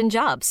use LinkedIn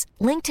Jobs.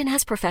 LinkedIn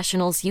has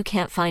professionals you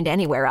can't find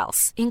anywhere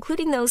else,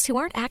 including those who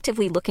aren't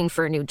actively looking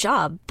for a new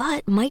job,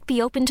 but might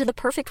be open to the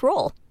perfect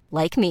role,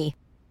 like me.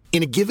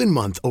 In a given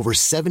month, over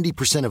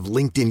 70% of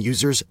LinkedIn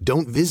users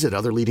don't visit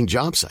other leading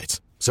job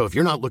sites. So if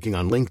you're not looking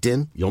on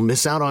LinkedIn, you'll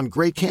miss out on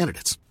great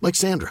candidates like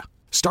Sandra.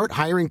 Start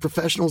hiring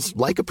professionals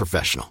like a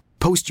professional.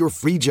 Post your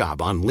free job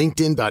on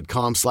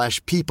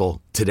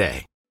linkedin.com/people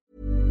today.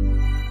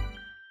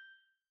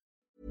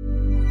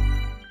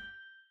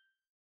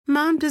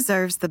 Mom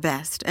deserves the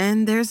best,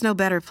 and there's no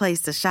better place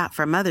to shop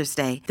for Mother's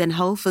Day than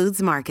Whole Foods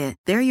Market.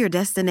 They're your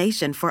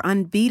destination for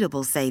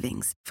unbeatable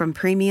savings, from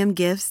premium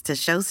gifts to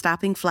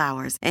show-stopping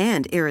flowers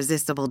and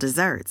irresistible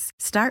desserts.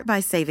 Start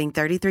by saving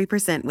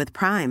 33% with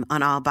Prime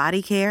on all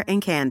body care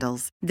and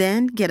candles.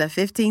 Then get a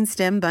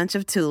 15-stem bunch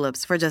of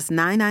tulips for just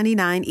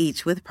 $9.99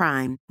 each with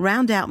Prime.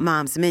 Round out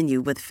Mom's menu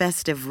with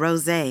festive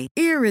rosé,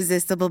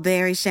 irresistible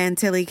berry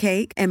chantilly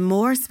cake, and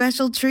more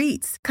special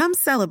treats. Come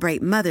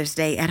celebrate Mother's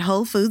Day at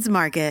Whole Foods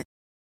Market.